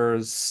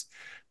thinkers,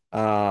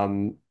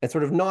 and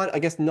sort of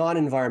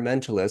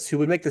non-environmentalists who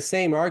would make the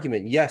same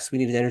argument. Yes, we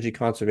need an energy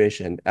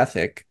conservation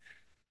ethic,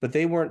 but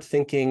they weren't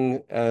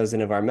thinking as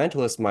an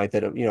environmentalist might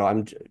that,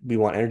 we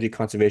want energy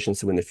conservation.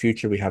 So in the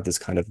future, we have this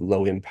kind of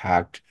low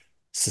impact,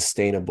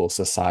 sustainable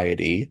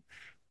society.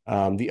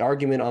 The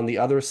argument on the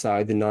other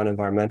side, the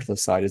non-environmentalist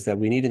side, is that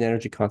we need an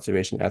energy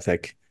conservation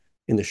ethic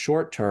in the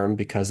short term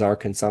because our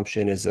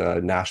consumption is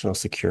a national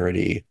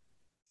security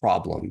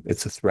problem.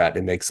 It's a threat.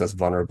 It makes us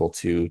vulnerable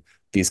to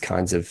these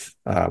kinds of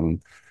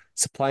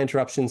supply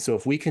interruptions. So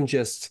if we can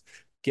just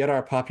get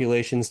our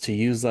populations to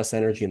use less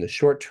energy in the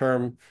short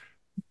term,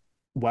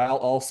 while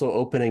also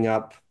opening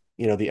up,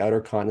 the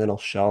outer continental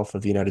shelf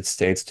of the United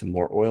States to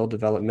more oil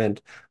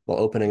development, while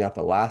opening up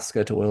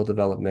Alaska to oil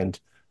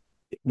development,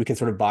 we can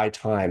sort of buy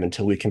time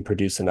until we can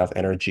produce enough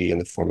energy in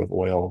the form of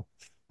oil,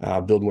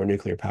 build more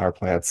nuclear power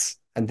plants,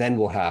 and then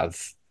we'll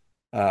have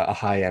a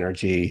high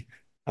energy,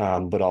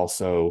 but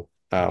also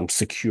an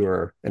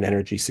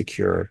energy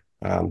secure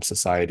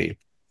society.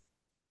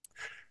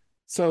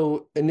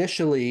 So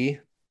initially,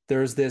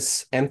 there's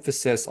this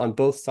emphasis on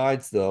both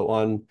sides, though,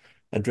 on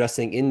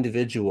addressing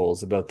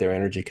individuals about their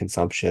energy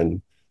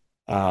consumption,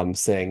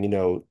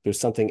 saying, there's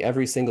something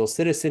every single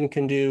citizen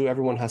can do.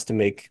 Everyone has to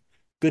make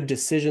good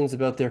decisions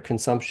about their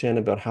consumption,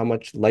 about how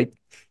much light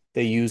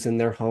they use in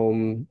their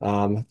home.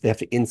 They have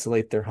to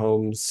insulate their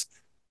homes.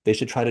 They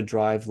should try to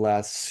drive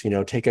less,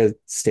 take a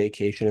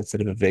staycation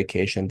instead of a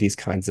vacation, these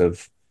kinds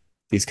of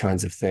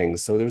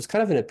things. So there was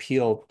kind of an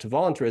appeal to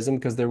voluntarism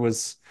because there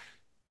was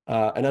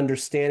an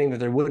understanding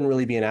that there wouldn't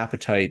really be an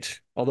appetite,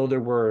 although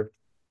there were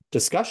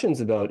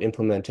discussions about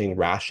implementing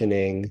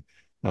rationing,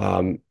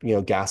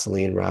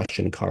 gasoline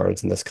ration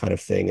cards and this kind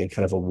of thing in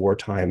kind of a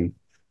wartime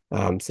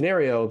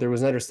scenario. There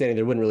was an understanding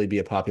there wouldn't really be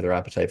a popular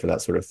appetite for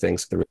that sort of thing.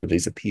 So there were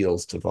these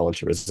appeals to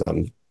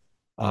voluntarism.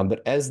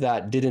 But as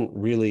that didn't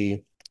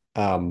really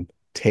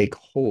take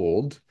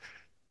hold,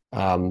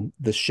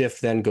 the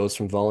shift then goes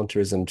from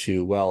voluntarism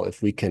to, well,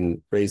 if we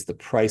can raise the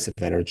price of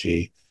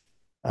energy,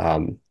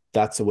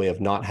 that's a way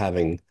of not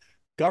having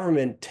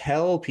government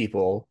tell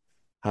people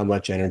how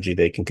much energy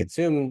they can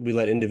consume. We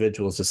let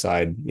individuals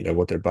decide,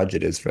 what their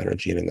budget is for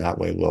energy, and in that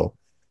way,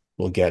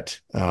 we'll get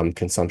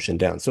consumption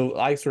down. So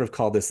I sort of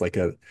call this like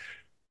the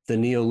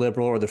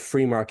neoliberal or the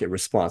free market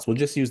response. We'll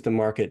just use the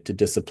market to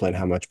discipline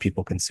how much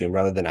people consume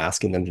rather than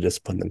asking them to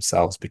discipline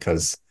themselves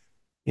because,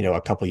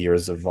 a couple of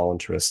years of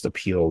voluntarist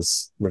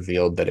appeals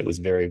revealed that it was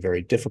very,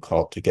 very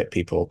difficult to get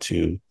people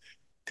to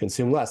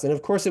consume less. And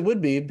of course it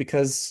would be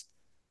because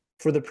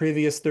for the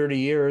previous 30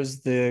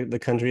 years, the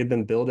country had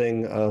been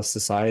building a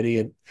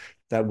society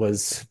that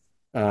was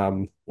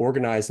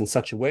organized in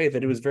such a way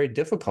that it was very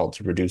difficult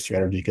to reduce your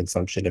energy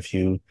consumption if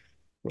you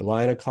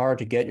rely on a car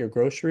to get your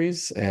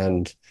groceries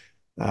and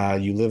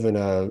you live in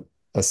a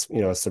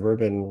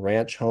suburban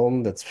ranch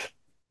home that's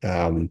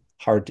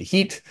hard to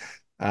heat.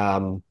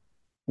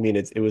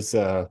 It was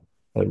a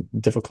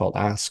difficult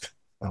ask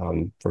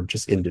for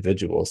just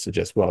individuals to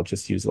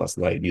just use less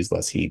light, use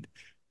less heat,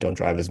 don't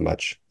drive as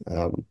much.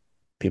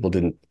 People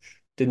didn't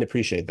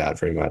appreciate that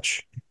very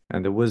much.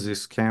 And there was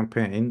this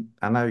campaign,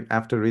 and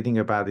after reading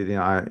about it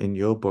in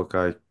your book,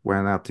 I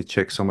went out to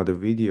check some of the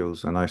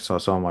videos, and I saw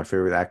some of my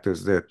favorite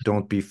actors there.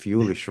 Don't be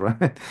foolish,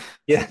 right?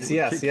 Yes,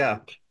 yeah.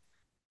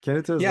 Can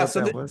you tell us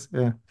what that was?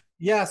 Yeah.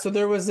 Yeah, so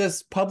there was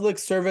this public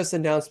service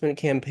announcement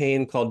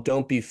campaign called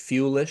 "Don't Be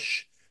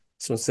Foolish."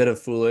 So instead of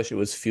foolish, it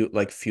was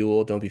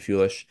fuel, don't be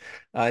foolish.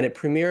 And it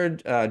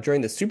premiered during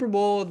the Super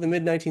Bowl in the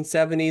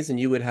mid-1970s, and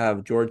you would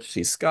have George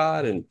C.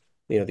 Scott and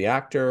the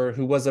actor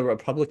who was a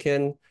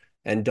Republican,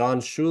 and Don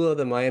Shula,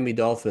 the Miami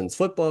Dolphins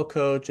football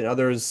coach, and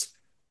others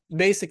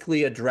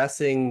basically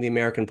addressing the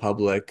American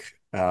public,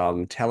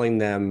 telling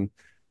them,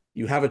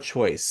 you have a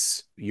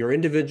choice. Your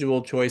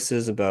individual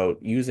choices about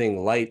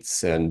using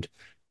lights and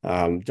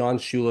Don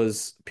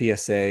Shula's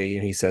PSA,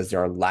 he says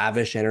there are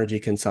lavish energy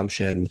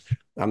consumption.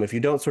 If you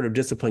don't sort of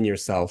discipline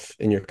yourself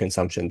in your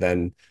consumption,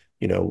 then,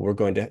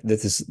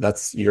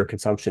 that's your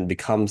consumption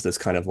becomes this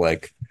kind of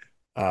like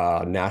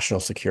national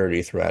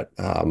security threat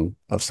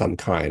of some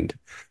kind.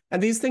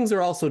 And these things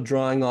are also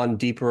drawing on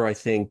deeper, I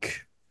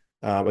think,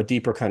 a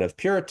deeper kind of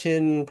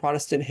Puritan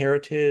Protestant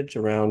heritage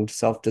around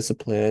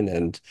self-discipline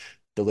and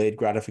delayed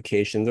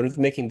gratification. They're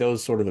making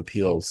those sort of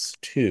appeals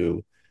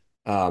too,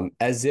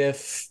 as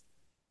if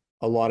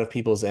a lot of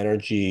people's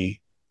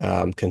energy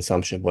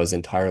consumption was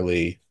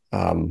entirely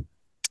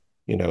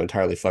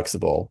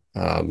flexible,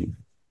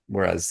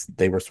 whereas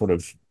they were sort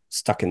of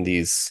stuck in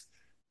these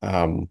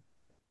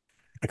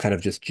a kind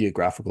of just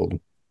geographical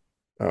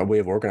way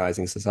of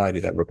organizing society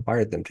that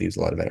required them to use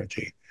a lot of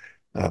energy.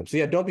 So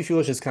yeah, Don't Be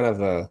Foolish is kind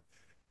of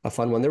a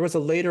fun one. There was a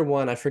later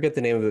one, I forget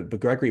the name of it, but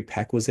Gregory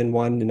Peck was in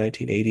one in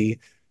 1980,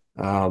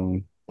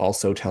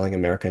 also telling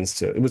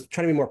Americans it was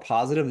trying to be more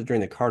positive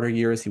during the Carter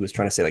years. He was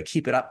trying to say, like,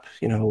 keep it up,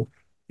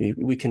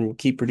 we can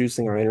keep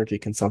reducing our energy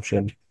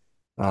consumption.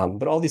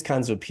 But all these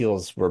kinds of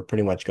appeals were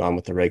pretty much gone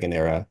with the Reagan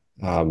era.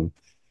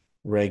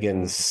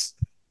 Reagan's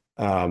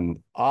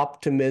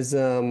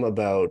optimism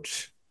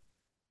about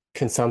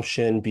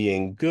consumption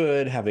being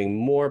good, having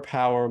more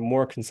power,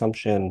 more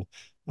consumption,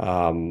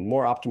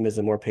 more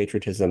optimism, more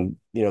patriotism,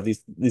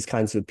 these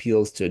kinds of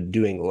appeals to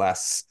doing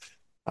less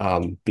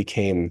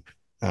became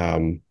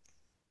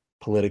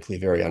politically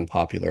very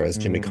unpopular, as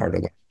Jimmy Mm, Carter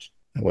learned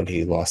when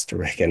he lost to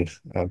Reagan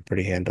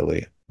pretty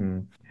handily.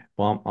 mm.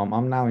 Well,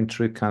 I'm now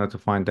intrigued kind of to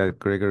find that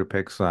Gregory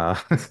Peck's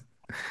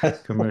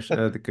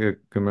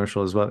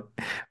commercial as well.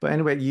 But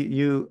anyway,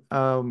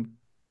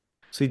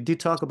 so you did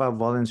talk about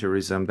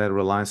voluntarism that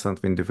relies on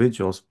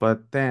individuals,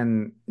 but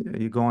then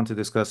you go on to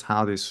discuss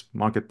how this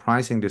market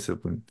pricing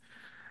discipline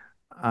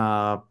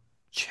uh,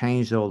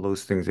 changed all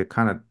those things. It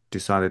kind of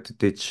decided to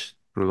ditch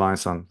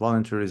reliance on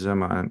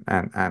voluntarism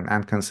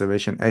and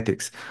conservation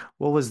ethics.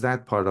 What was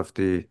that part of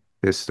the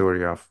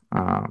story of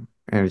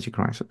energy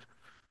crisis?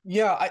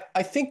 Yeah,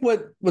 I think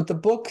what the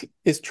book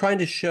is trying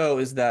to show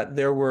is that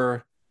there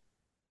were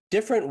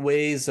different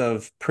ways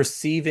of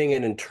perceiving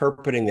and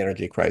interpreting the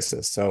energy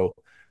crisis. So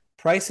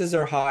prices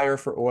are higher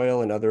for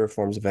oil and other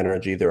forms of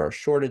energy. There are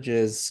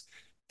shortages,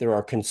 there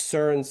are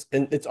concerns,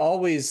 and it's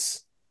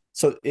always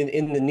so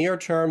in the near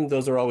term,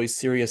 those are always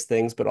serious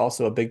things, but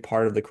also a big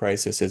part of the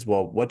crisis is,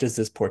 well, what does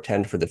this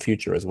portend for the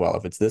future as well?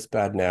 If it's this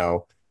bad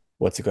now,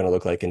 what's it going to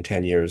look like in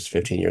 10 years,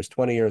 15 years,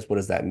 20 years? What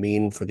does that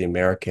mean for the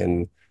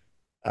American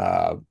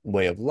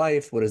way of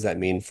life? What does that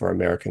mean for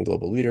American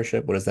global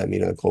leadership? What does that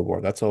mean in the Cold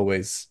War? That's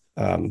always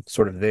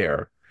sort of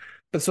there.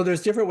 But so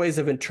there's different ways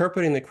of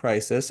interpreting the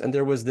crisis, and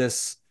there was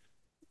the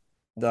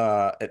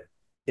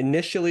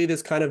initially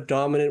this kind of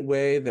dominant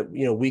way that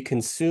we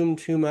consume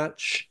too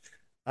much.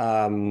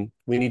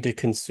 We need to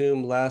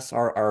consume less.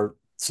 Our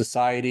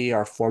society,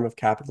 our form of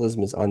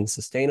capitalism is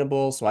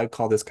unsustainable. So I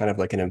call this kind of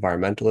like an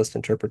environmentalist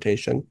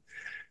interpretation.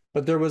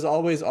 But there was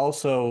always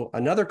also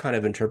another kind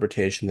of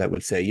interpretation that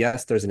would say,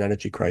 yes, there's an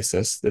energy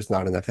crisis. There's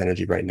not enough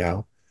energy right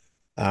now.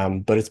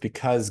 But it's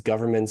because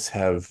governments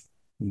have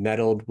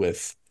meddled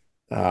with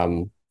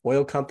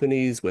oil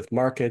companies, with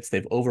markets.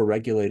 They've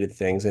overregulated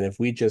things. And if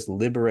we just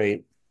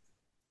liberate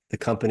the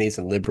companies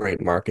and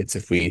liberate markets,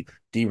 if we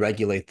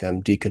deregulate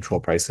them,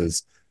 decontrol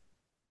prices,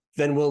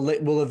 then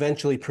we'll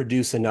eventually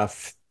produce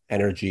enough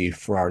energy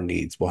for our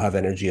needs. We'll have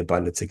energy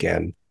abundance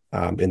again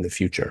in the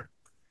future.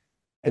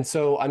 And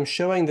so I'm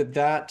showing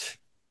that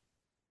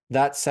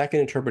second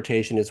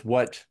interpretation is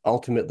what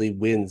ultimately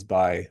wins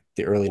by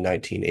the early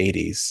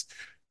 1980s.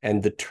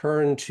 And the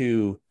turn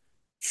to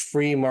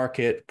free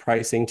market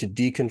pricing, to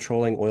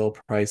decontrolling oil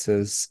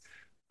prices,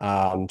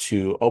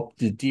 to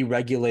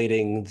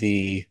deregulating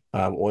the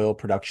oil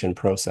production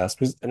process.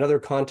 Because another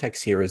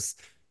context here is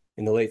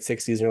in the late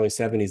 60s and early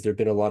 70s, there have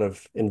been a lot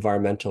of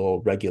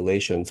environmental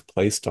regulations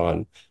placed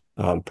on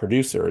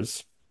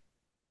producers.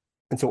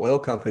 And so oil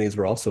companies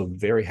were also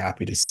very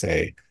happy to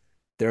say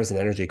there's an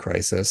energy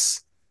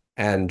crisis,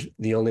 and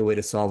the only way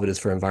to solve it is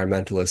for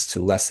environmentalists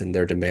to lessen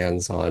their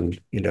demands on,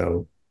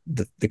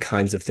 the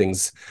kinds of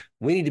things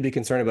we need to be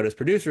concerned about as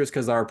producers,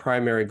 because our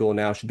primary goal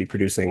now should be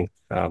producing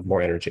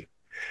more energy.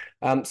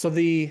 I'm sort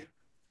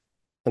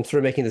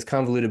of making this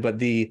convoluted, but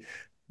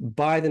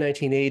by the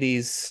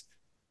 1980s,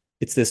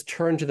 it's this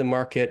turn to the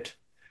market.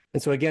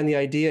 And so again, the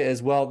idea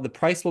is, well, the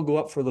price will go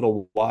up for a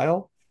little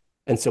while,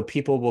 and so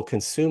people will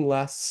consume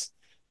less.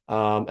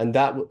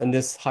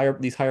 These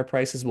higher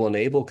prices will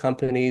enable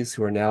companies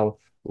who are now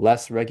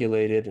less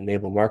regulated,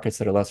 enable markets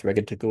that are less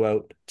regulated to go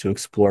out to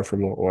explore for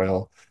more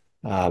oil,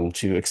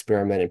 to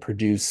experiment and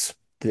produce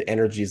the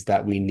energies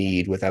that we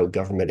need without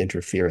government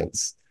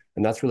interference.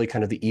 And that's really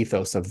kind of the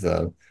ethos of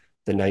the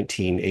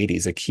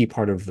 1980s. A key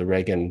part of the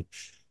Reagan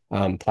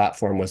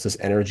platform was this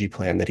energy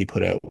plan that he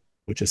put out,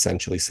 which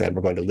essentially said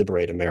we're going to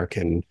liberate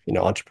American,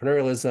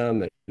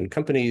 entrepreneurialism and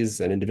companies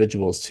and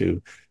individuals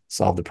to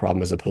solve the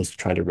problem as opposed to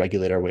trying to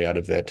regulate our way out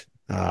of it.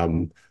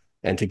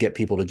 And to get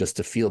people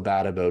to feel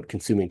bad about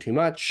consuming too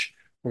much,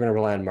 we're going to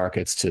rely on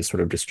markets to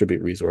sort of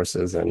distribute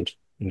resources and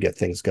get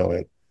things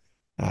going.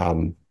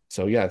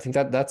 So yeah, I think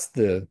that's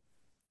the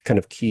kind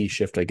of key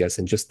shift, I guess,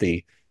 in just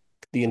the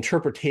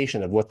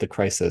interpretation of what the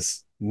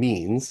crisis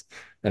means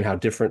and how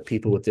different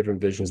people with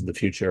different visions of the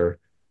future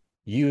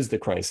use the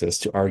crisis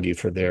to argue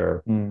for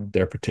their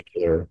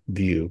particular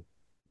view.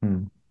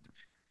 Mm.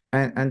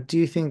 And do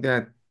you think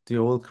that the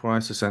oil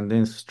crisis and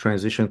then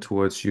transition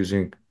towards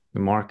using the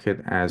market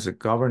as a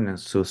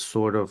governance to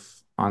sort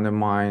of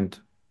undermine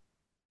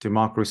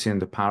democracy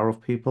and the power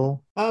of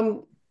people?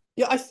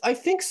 Yeah, I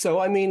think so.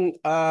 I mean,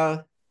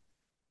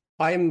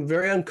 I'm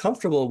very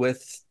uncomfortable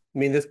with,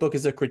 this book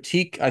is a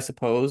critique, I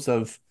suppose,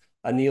 of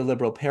a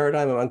neoliberal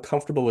paradigm. I'm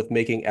uncomfortable with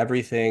making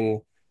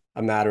everything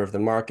a matter of the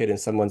market and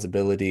someone's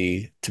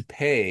ability to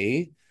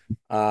pay.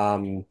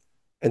 And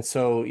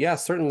so, yeah,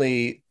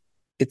 certainly,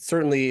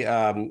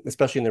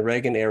 especially in the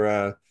Reagan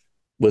era,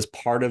 was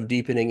part of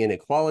deepening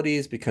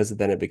inequalities, because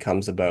then it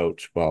becomes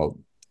about, well,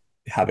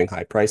 having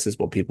high prices,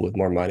 while people with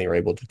more money are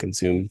able to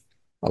consume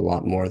a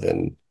lot more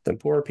than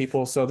poorer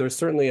people. So there's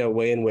certainly a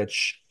way in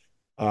which,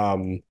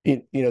 the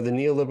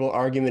neoliberal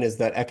argument is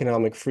that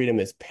economic freedom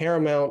is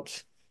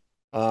paramount,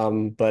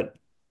 but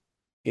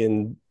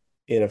in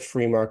a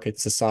free market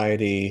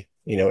society,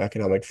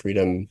 economic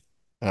freedom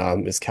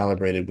is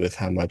calibrated with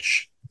how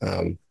much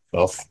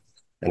wealth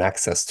and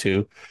access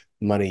to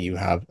money you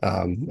have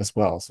as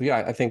well. So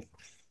yeah, I think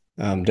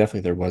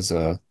definitely there was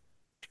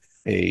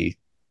a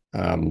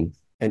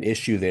an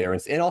issue there,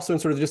 and also in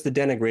sort of just the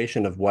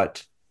denigration of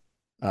what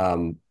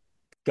um,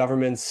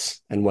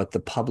 governments and what the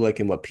public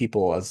and what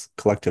people as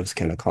collectives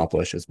can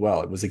accomplish as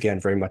well. It was again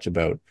very much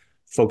about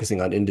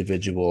focusing on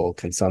individual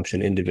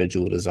consumption,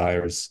 individual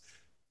desires,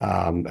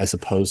 as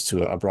opposed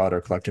to a broader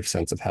collective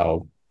sense of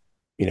how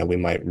we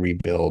might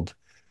rebuild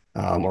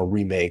or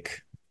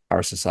remake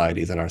our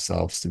societies and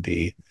ourselves to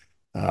be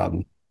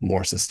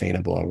more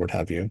sustainable or what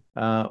have you.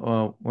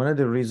 Well, one of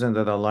the reasons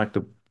that I like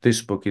this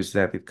book is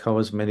that it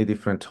covers many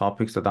different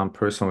topics that I'm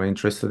personally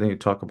interested in. You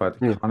talk about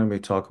Mm. economy,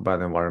 you talk about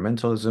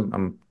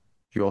environmentalism,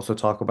 you also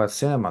talk about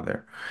cinema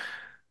there.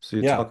 So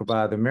you Yeah. talk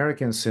about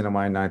American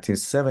cinema in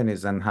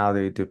 1970s and how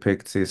they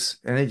depict this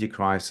energy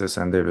crisis,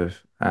 and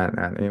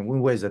and in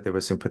ways that they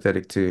were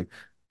sympathetic to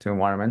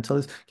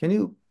environmentalists. Can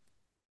you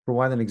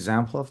provide an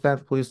example of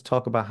that? Please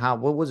talk about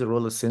what was the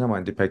role of cinema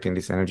in depicting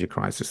this energy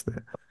crisis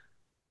there?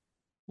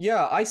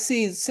 Yeah, I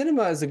see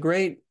cinema as a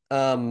great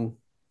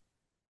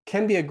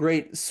can be a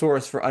great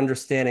source for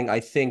understanding, I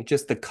think,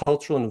 just the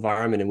cultural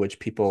environment in which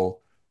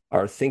people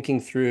are thinking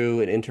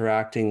through and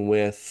interacting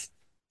with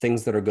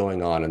things that are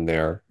going on in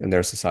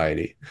their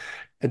society.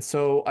 And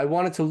so I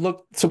wanted to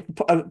look. So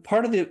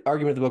part of the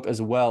argument of the book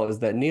as well is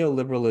that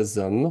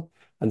neoliberalism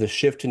and the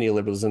shift to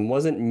neoliberalism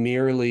wasn't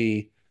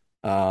merely,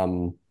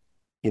 um,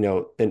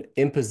 an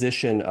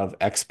imposition of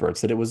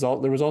experts. That it was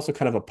all there was also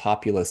kind of a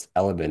populist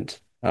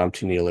element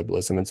to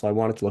neoliberalism. And so I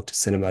wanted to look to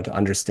cinema to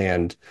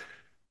understand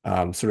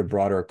sort of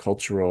broader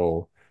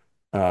cultural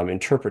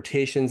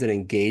interpretations and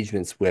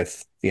engagements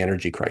with the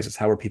energy crisis.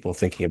 How are people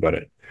thinking about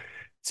it?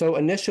 So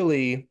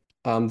initially,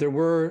 there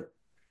were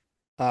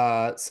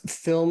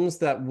films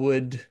that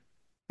were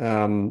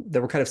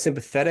kind of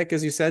sympathetic,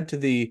 as you said, to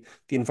the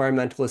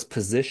environmentalist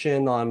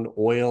position on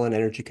oil and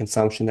energy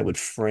consumption that would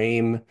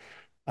frame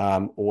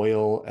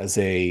oil as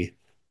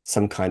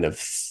some kind of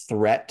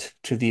threat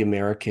to the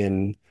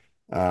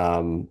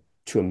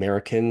to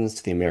Americans,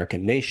 to the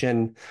American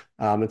nation.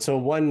 And so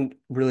one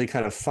really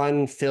kind of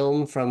fun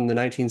film from the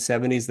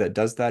 1970s that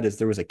does that is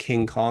there was a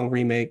King Kong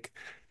remake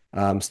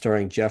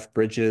starring Jeff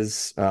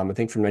Bridges, I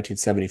think from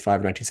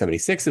 1975,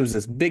 1976. It was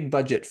this big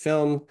budget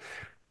film,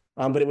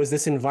 but it was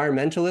this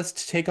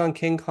environmentalist take on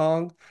King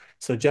Kong.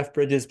 So Jeff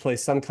Bridges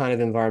plays some kind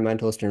of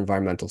environmentalist or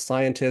environmental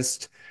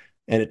scientist.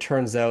 And it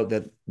turns out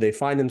that they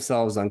find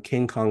themselves on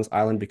King Kong's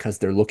island because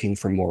they're looking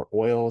for more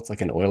oil. It's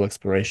like an oil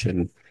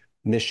exploration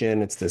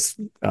mission. It's this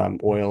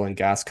oil and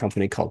gas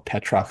company called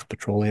Petrox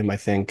Petroleum, I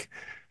think.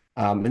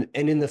 And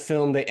in the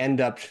film, they end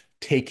up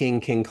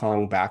taking King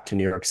Kong back to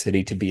New York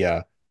City to be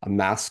a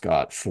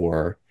mascot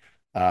for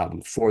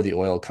the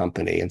oil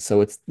company. And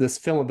so it's this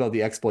film about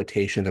the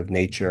exploitation of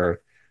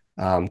nature.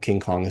 King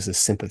Kong is a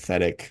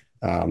sympathetic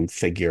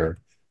figure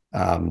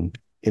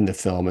in the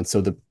film. And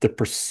so the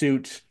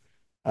pursuit,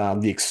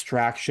 the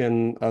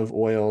extraction of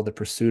oil, the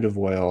pursuit of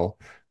oil,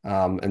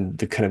 and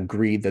the kind of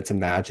greed that's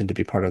imagined to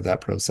be part of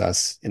that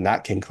process in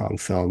that King Kong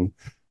film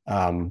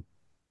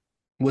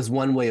was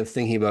one way of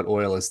thinking about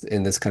oil as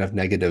in this kind of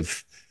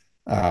negative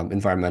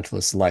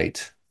environmentalist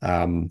light.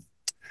 And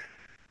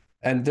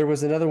there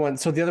was another one.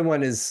 So the other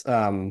one is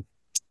the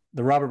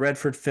Robert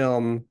Redford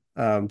film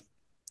of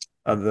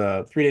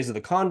the 3 Days of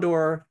the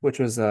Condor, which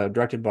was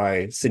directed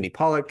by Sidney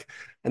Pollack.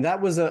 And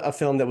that was a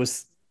film that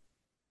was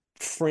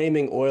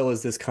framing oil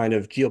as this kind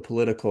of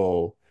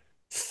geopolitical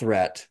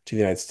threat to the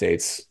United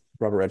States.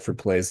 Robert Redford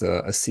plays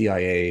a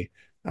CIA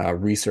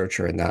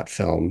researcher in that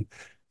film.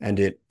 And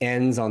it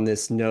ends on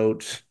this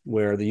note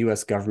where the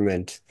US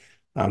government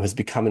has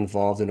become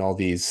involved in all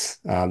these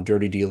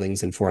dirty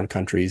dealings in foreign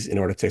countries in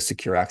order to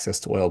secure access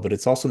to oil. But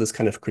it's also this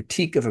kind of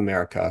critique of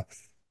America,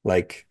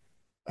 like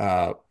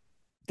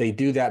they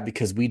do that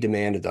because we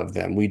demand it of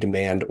them. We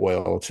demand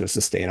oil to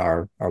sustain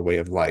our way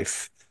of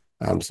life.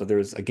 So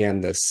there's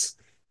again this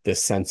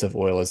sense of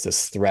oil as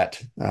this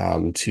threat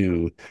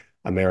to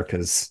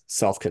America's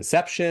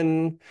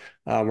self-conception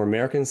or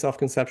American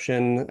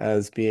self-conception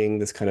as being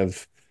this kind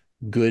of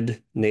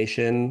good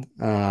nation,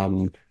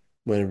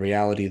 when in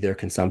reality their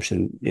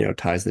consumption,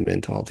 ties them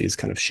into all these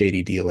kind of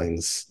shady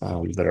dealings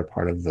that are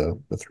part of the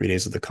 3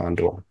 Days of the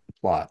Condor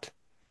plot.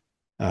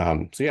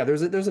 So yeah,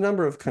 there's a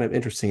number of kind of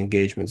interesting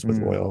engagements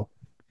with oil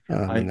in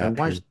I that watched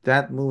period.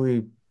 that movie,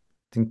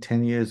 I think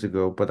 10 years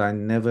ago, but I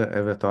never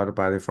ever thought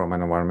about it from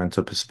an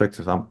environmental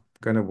perspective. I'm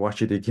gonna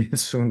watch it again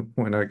soon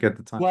when I get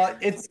the time. Well,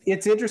 it's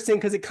interesting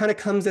because it kind of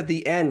comes at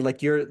the end, like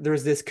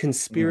there's this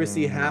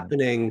conspiracy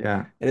happening,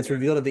 Yeah. and it's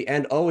revealed at the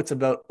end. Oh, it's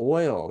about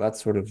oil.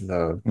 That's sort of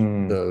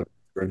Mm. the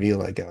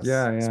reveal, I guess.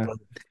 Yeah, yeah.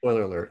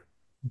 Spoiler alert.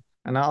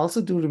 And I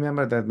also do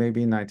remember that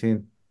maybe in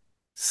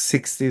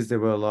 1960s there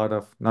were a lot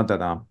of, not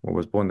that I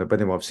was born there,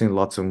 but anyway, I've seen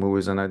lots of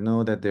movies, and I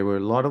know that there were a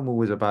lot of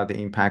movies about the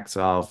impacts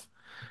of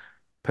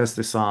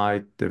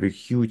pesticide. There were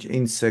huge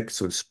insects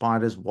or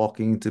spiders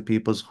walking into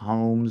people's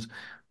homes,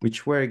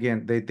 which were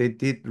again, they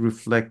did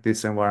reflect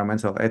this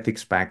environmental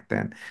ethics back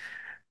then.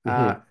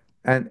 Uh, Hmm.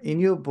 and in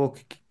your book,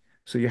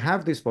 so you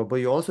have this book, but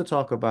you also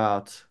talk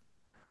about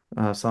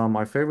some of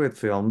my favorite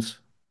films,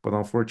 but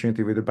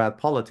unfortunately with the bad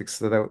politics.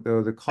 So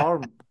the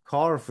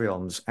car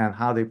films and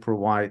how they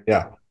provide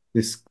Yeah.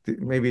 this.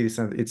 Maybe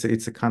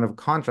it's a kind of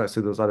contrast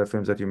to those other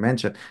films that you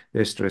mentioned.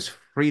 There's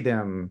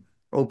freedom,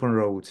 open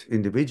road,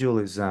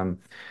 individualism.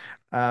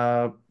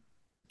 Uh,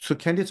 so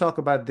can you talk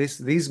about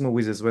these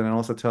movies as well, and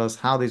also tell us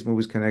how these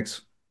movies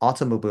connects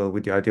automobile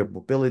with the idea of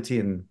mobility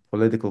and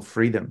political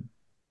freedom?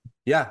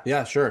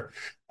 Yeah, sure.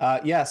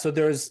 Yeah, so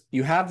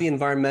you have the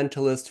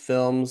environmentalist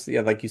films,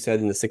 yeah, like you said,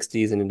 in the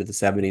 60s and into the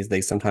 70s,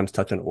 they sometimes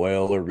touch on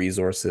oil or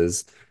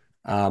resources.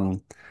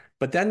 Um,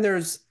 but then there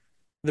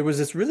was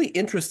this really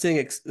interesting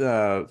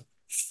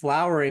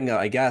flowering,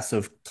 I guess,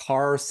 of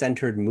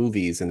car-centered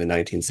movies in the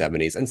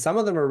 1970s, and some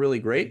of them are really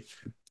great.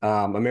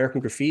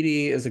 American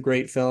Graffiti is a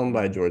great film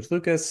by George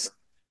Lucas.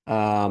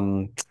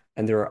 Um,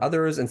 and there are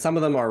others, and some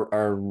of them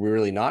are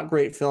really not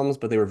great films,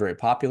 but they were very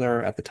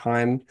popular at the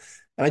time.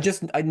 And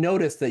I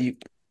noticed that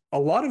a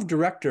lot of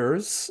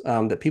directors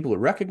that people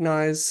would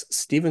recognize,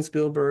 Steven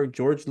Spielberg,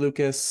 George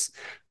Lucas,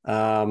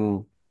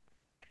 um,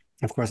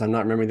 of course, I'm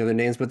not remembering the other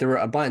names, but there were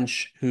a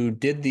bunch who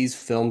did these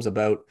films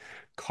about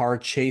car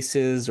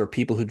chases or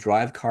people who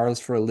drive cars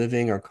for a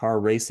living or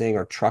car racing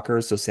or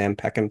truckers. So Sam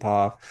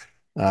Peckinpah,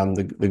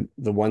 the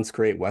once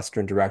great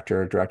Western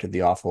director, directed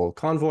The Awful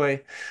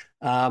Convoy.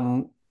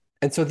 Um,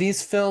 and so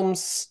these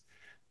films,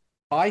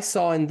 I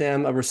saw in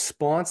them a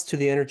response to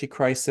the energy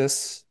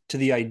crisis, to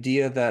the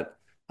idea that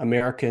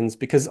Americans,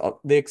 because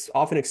they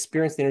often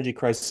experience the energy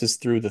crisis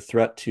through the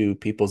threat to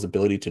people's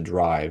ability to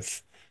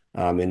drive,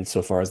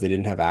 insofar as they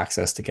didn't have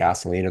access to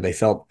gasoline or they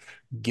felt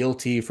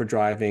guilty for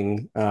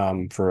driving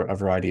for a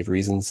variety of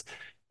reasons.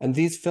 And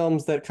these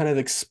films that kind of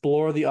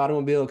explore the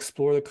automobile,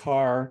 explore the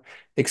car,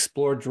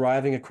 explore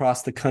driving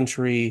across the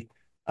country,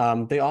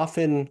 they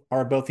often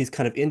are about these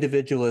kind of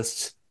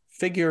individualist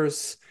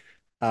figures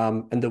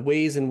and the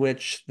ways in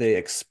which they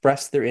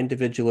express their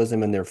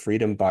individualism and their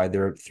freedom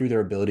through their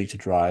ability to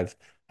drive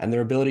and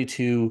their ability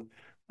to,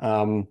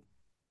 um,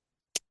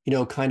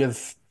 kind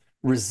of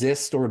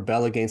resist or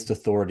rebel against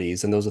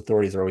authorities. And those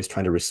authorities are always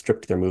trying to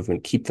restrict their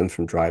movement, keep them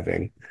from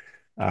driving.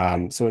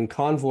 So in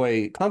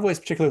Convoy is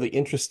particularly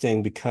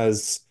interesting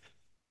because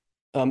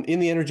in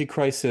the energy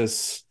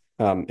crisis,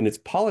 in its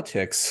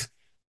politics,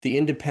 the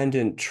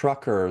independent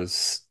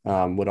truckers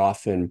would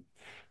often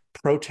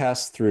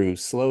protests through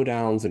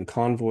slowdowns and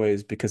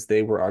convoys because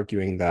they were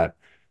arguing that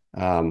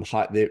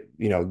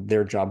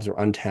their jobs are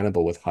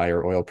untenable with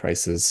higher oil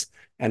prices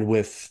and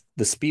with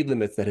the speed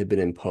limits that had been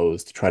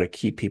imposed to try to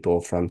keep people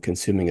from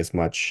consuming as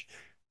much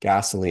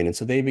gasoline. And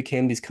so they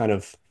became these kind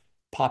of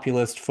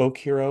populist folk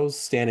heroes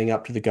standing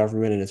up to the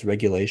government and its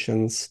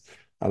regulations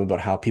about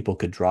how people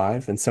could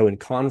drive. And so in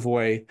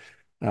Convoy,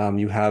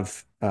 you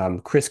have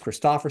Chris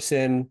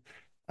Christopherson,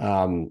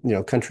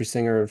 country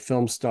singer,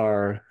 film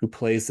star who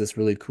plays this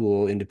really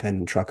cool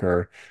independent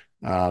trucker.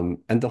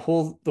 And the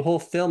whole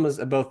film is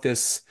about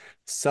this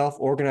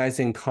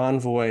self-organizing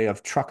convoy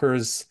of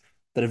truckers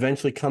that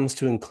eventually comes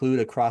to include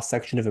a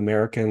cross-section of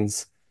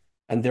Americans.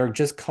 And they're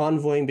just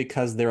convoying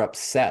because they're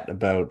upset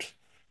about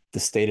the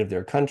state of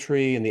their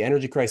country. And the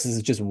energy crisis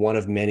is just one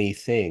of many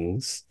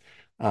things.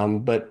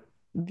 But,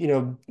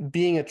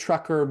 being a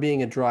trucker,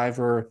 being a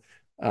driver,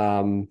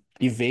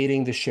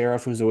 evading the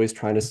sheriff who's always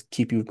trying to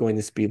keep you going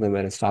the speed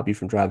limit and stop you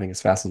from driving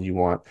as fast as you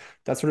want.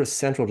 That's sort of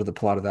central to the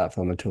plot of that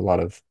film and to a lot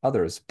of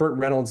others. Burt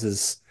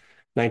Reynolds'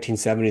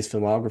 1970s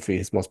filmography,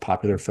 his most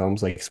popular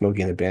films like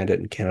Smokey and the Bandit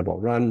and Cannonball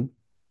Run,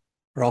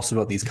 are also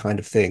about these kind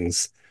of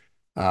things.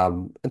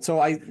 And so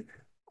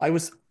I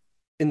was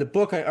in the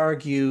book, I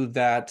argue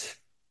that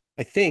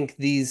I think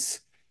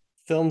these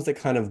films that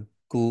kind of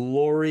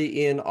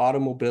glory in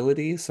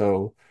automobility,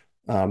 so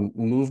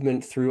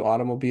movement through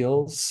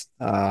automobiles,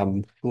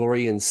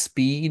 glory in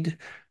speed,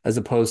 as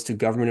opposed to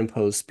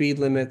government-imposed speed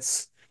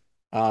limits.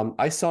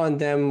 I saw in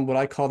them what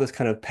I call this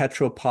kind of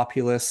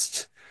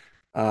petro-populist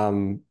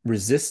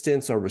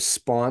resistance or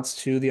response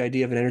to the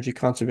idea of an energy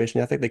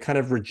conservation ethic. They kind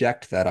of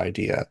reject that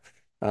idea.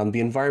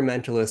 The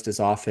environmentalist is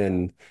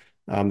often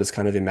this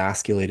kind of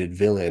emasculated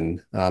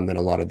villain in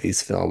a lot of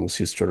these films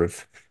who's sort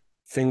of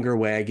finger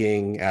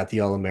wagging at the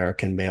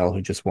all-American male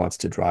who just wants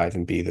to drive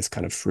and be this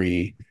kind of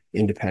free,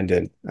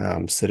 independent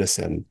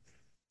citizen.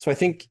 So I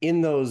think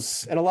in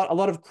those, and a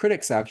lot of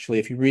critics actually,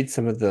 if you read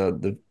some of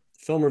the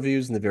film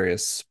reviews in the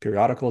various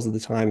periodicals of the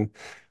time,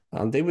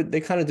 they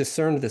kind of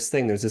discerned this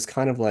thing. There's this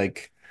kind of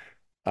like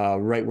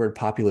rightward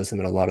populism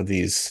in a lot of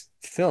these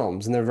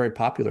films, and they're very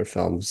popular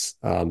films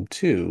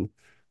too.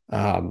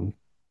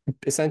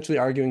 Essentially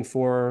arguing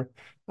for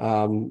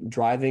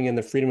driving in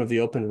the freedom of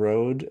the open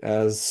road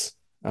as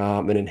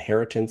an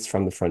inheritance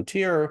from the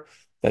frontier.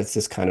 That's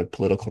this kind of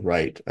political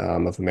right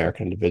of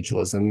American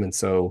individualism. And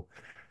so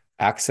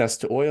access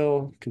to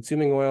oil,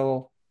 consuming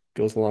oil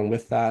goes along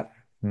with that.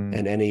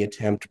 And any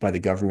attempt by the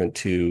government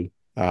to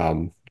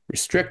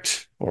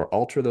restrict or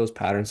alter those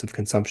patterns of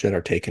consumption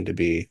are taken to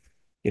be,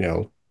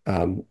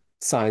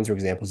 signs or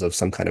examples of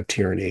some kind of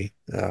tyranny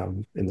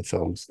in the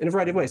films in a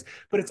variety of ways.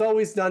 But it's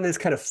always done as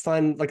kind of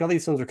fun, like all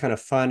these films are kind of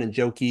fun and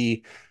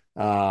jokey,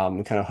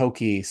 and kind of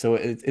hokey. So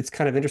it's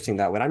kind of interesting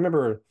that way. I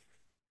remember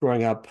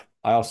growing up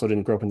I also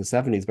didn't grow up in the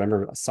 70s, but I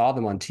remember I saw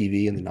them on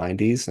TV in the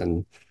 90s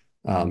and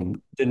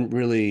Mm, didn't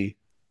really,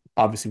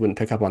 obviously wouldn't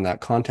pick up on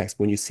that context.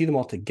 When you see them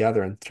all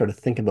together and try to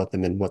think about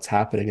them and what's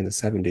happening in the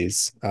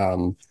 70s,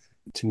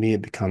 to me,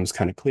 it becomes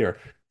kind of clear.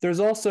 There's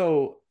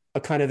also a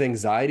kind of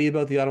anxiety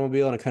about the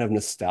automobile and a kind of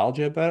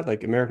nostalgia about it.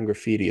 Like American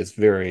Graffiti is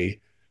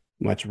very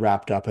much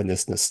wrapped up in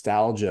this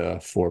nostalgia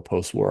for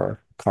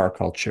post-war car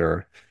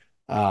culture.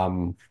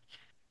 Um,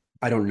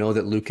 I don't know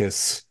that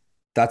Lucas,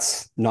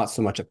 that's not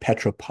so much a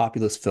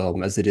petro-populist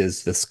film as it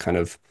is this kind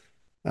of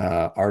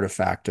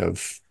artifact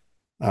of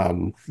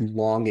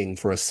longing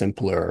for a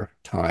simpler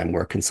time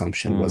where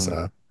consumption was mm,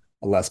 a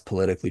less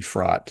politically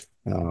fraught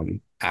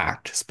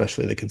act,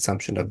 especially the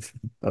consumption of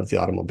the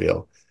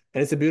automobile.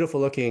 And it's a beautiful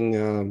looking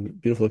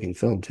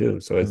film too.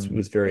 So it mm,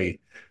 was very,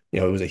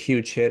 it was a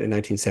huge hit in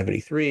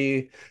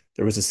 1973.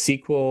 There was a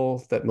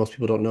sequel that most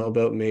people don't know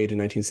about made in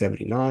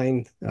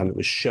 1979. It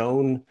was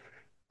shown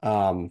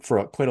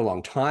for quite a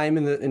long time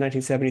in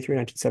 1973,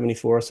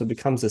 1974. So it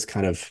becomes this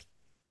kind of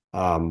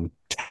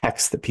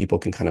text that people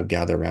can kind of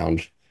gather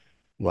around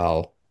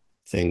while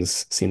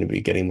things seem to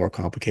be getting more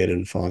complicated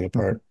and falling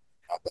mm, apart.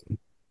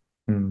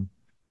 mm.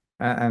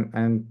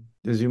 And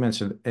as you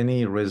mentioned,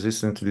 any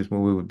resistance to this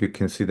movie would be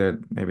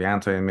considered maybe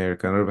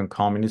anti-American or even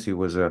communist. It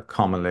was a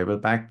common label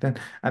back then.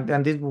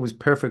 And this movie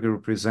perfectly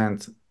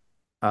represents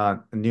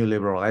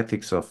neoliberal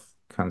ethics of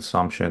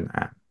consumption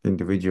and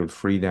individual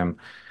freedom.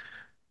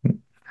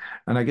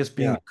 And I guess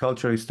being Yeah, a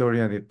cultural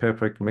historian,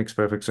 makes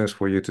perfect sense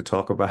for you to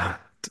talk about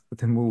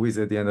the movies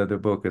at the end of the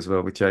book as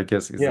well, which I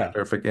guess is the yeah,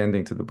 perfect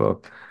ending to the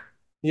book.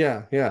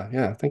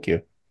 yeah. Thank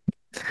you.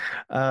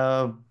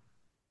 Uh,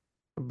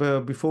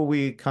 but before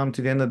we come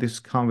to the end of this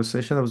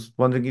conversation, I was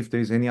wondering if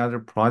there's any other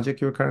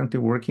project you're currently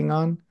working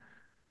on.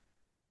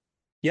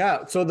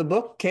 Yeah, so the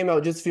book came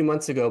out just a few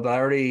months ago, but I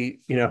already,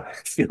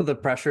 feel the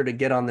pressure to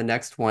get on the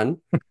next one.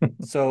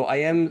 So I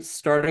am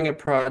starting a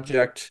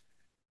project,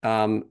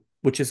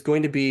 which is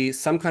going to be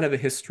some kind of a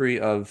history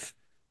of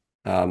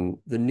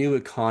the new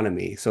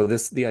economy. So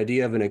the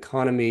idea of an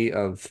economy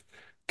of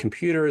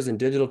computers and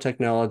digital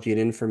technology and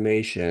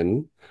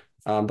information.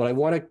 But I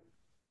want to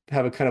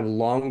have a kind of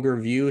longer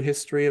view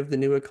history of the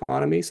new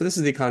economy. So this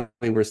is the economy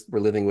we're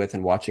living with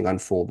and watching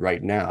unfold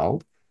right now.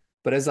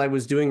 But as I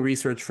was doing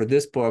research for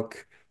this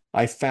book,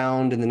 I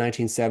found in the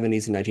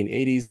 1970s and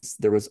 1980s,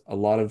 there was a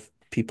lot of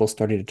people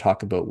starting to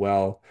talk about,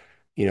 well,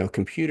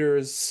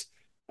 computers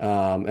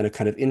and a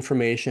kind of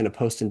information, a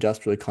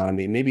post-industrial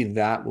economy. Maybe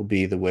that will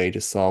be the way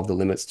to solve the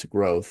limits to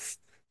growth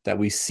that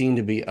we seem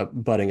to be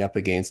butting up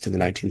against in the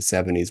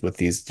 1970s with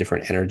these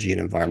different energy and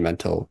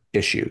environmental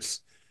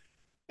issues.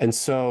 And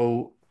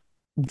so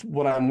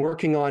what I'm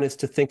working on is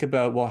to think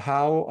about, well,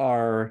 how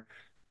are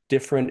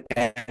different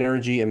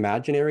energy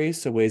imaginaries,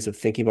 so ways of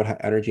thinking about how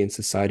energy and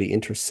society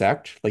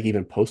intersect, like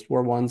even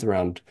post-war ones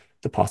around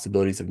the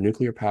possibilities of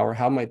nuclear power,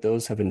 how might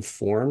those have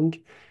informed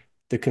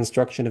the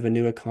construction of a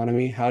new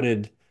economy? How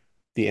did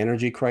the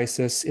energy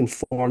crisis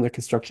inform the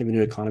construction of a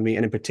new economy?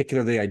 And in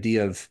particular, the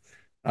idea of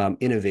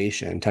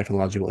innovation,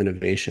 technological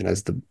innovation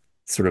as the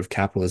sort of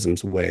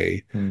capitalism's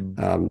way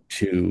Hmm.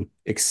 to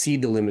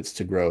exceed the limits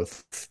to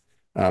growth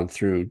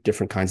through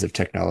different kinds of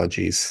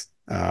technologies.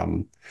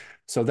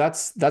 So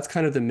that's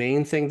kind of the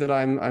main thing that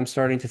I'm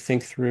starting to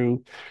think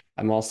through.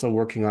 I'm also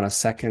working on a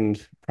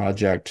second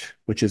project,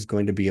 which is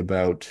going to be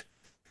about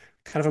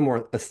kind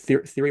of a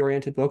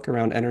theory-oriented book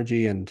around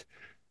energy and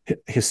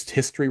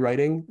history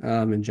writing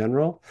in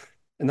general.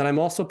 And then I'm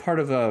also part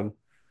of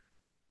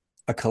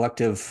a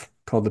collective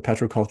called the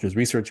Petrocultures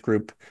Research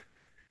Group.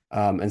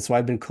 And so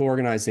I've been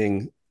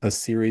co-organizing a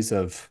series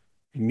of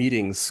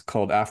meetings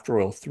called After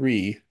Oil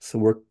 3.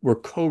 So we're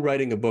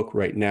co-writing a book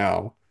right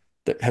now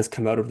that has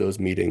come out of those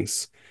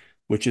meetings,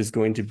 which is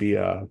going to be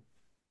a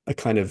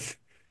kind of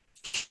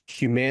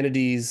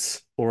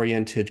humanities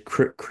oriented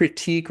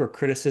critique or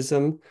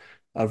criticism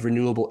of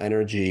renewable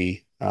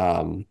energy,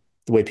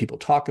 the way people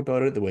talk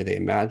about it, the way they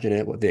imagine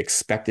it, what they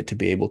expect it to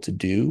be able to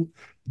do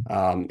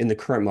in the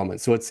current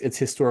moment. So it's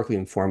historically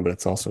informed, but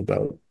it's also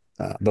about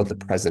the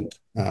Hmm. present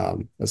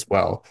as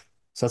well.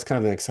 So that's kind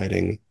of an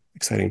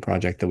exciting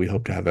project that we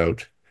hope to have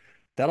out.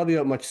 That'll be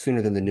out much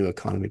sooner than the new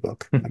economy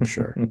book, I'm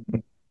sure.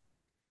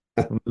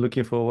 I'm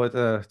looking forward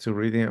to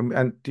reading.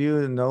 And do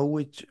you know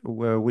which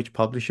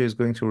publisher is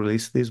going to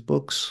release these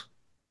books?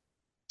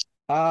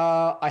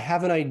 I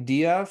have an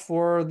idea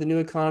for the new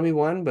economy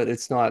one, but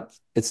it's not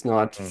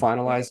Mm.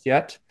 finalized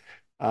yet.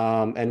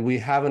 And we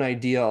have an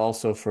idea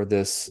also for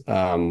this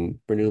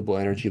renewable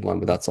energy one,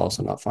 but that's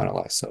also not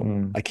finalized. So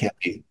Mm. I can't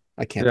be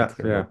Yeah,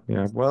 clear yeah, about.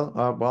 yeah. Well,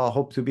 I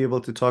hope to be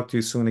able to talk to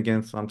you soon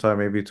again, sometime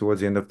maybe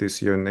towards the end of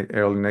this year,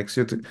 early next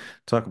year, to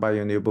talk about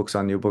your new books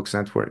on New Books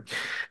Network.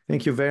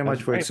 Thank you very That'd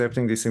much be for great.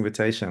 accepting this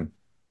invitation.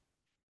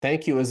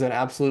 Thank you. It was an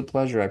absolute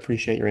pleasure. I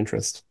appreciate your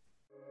interest.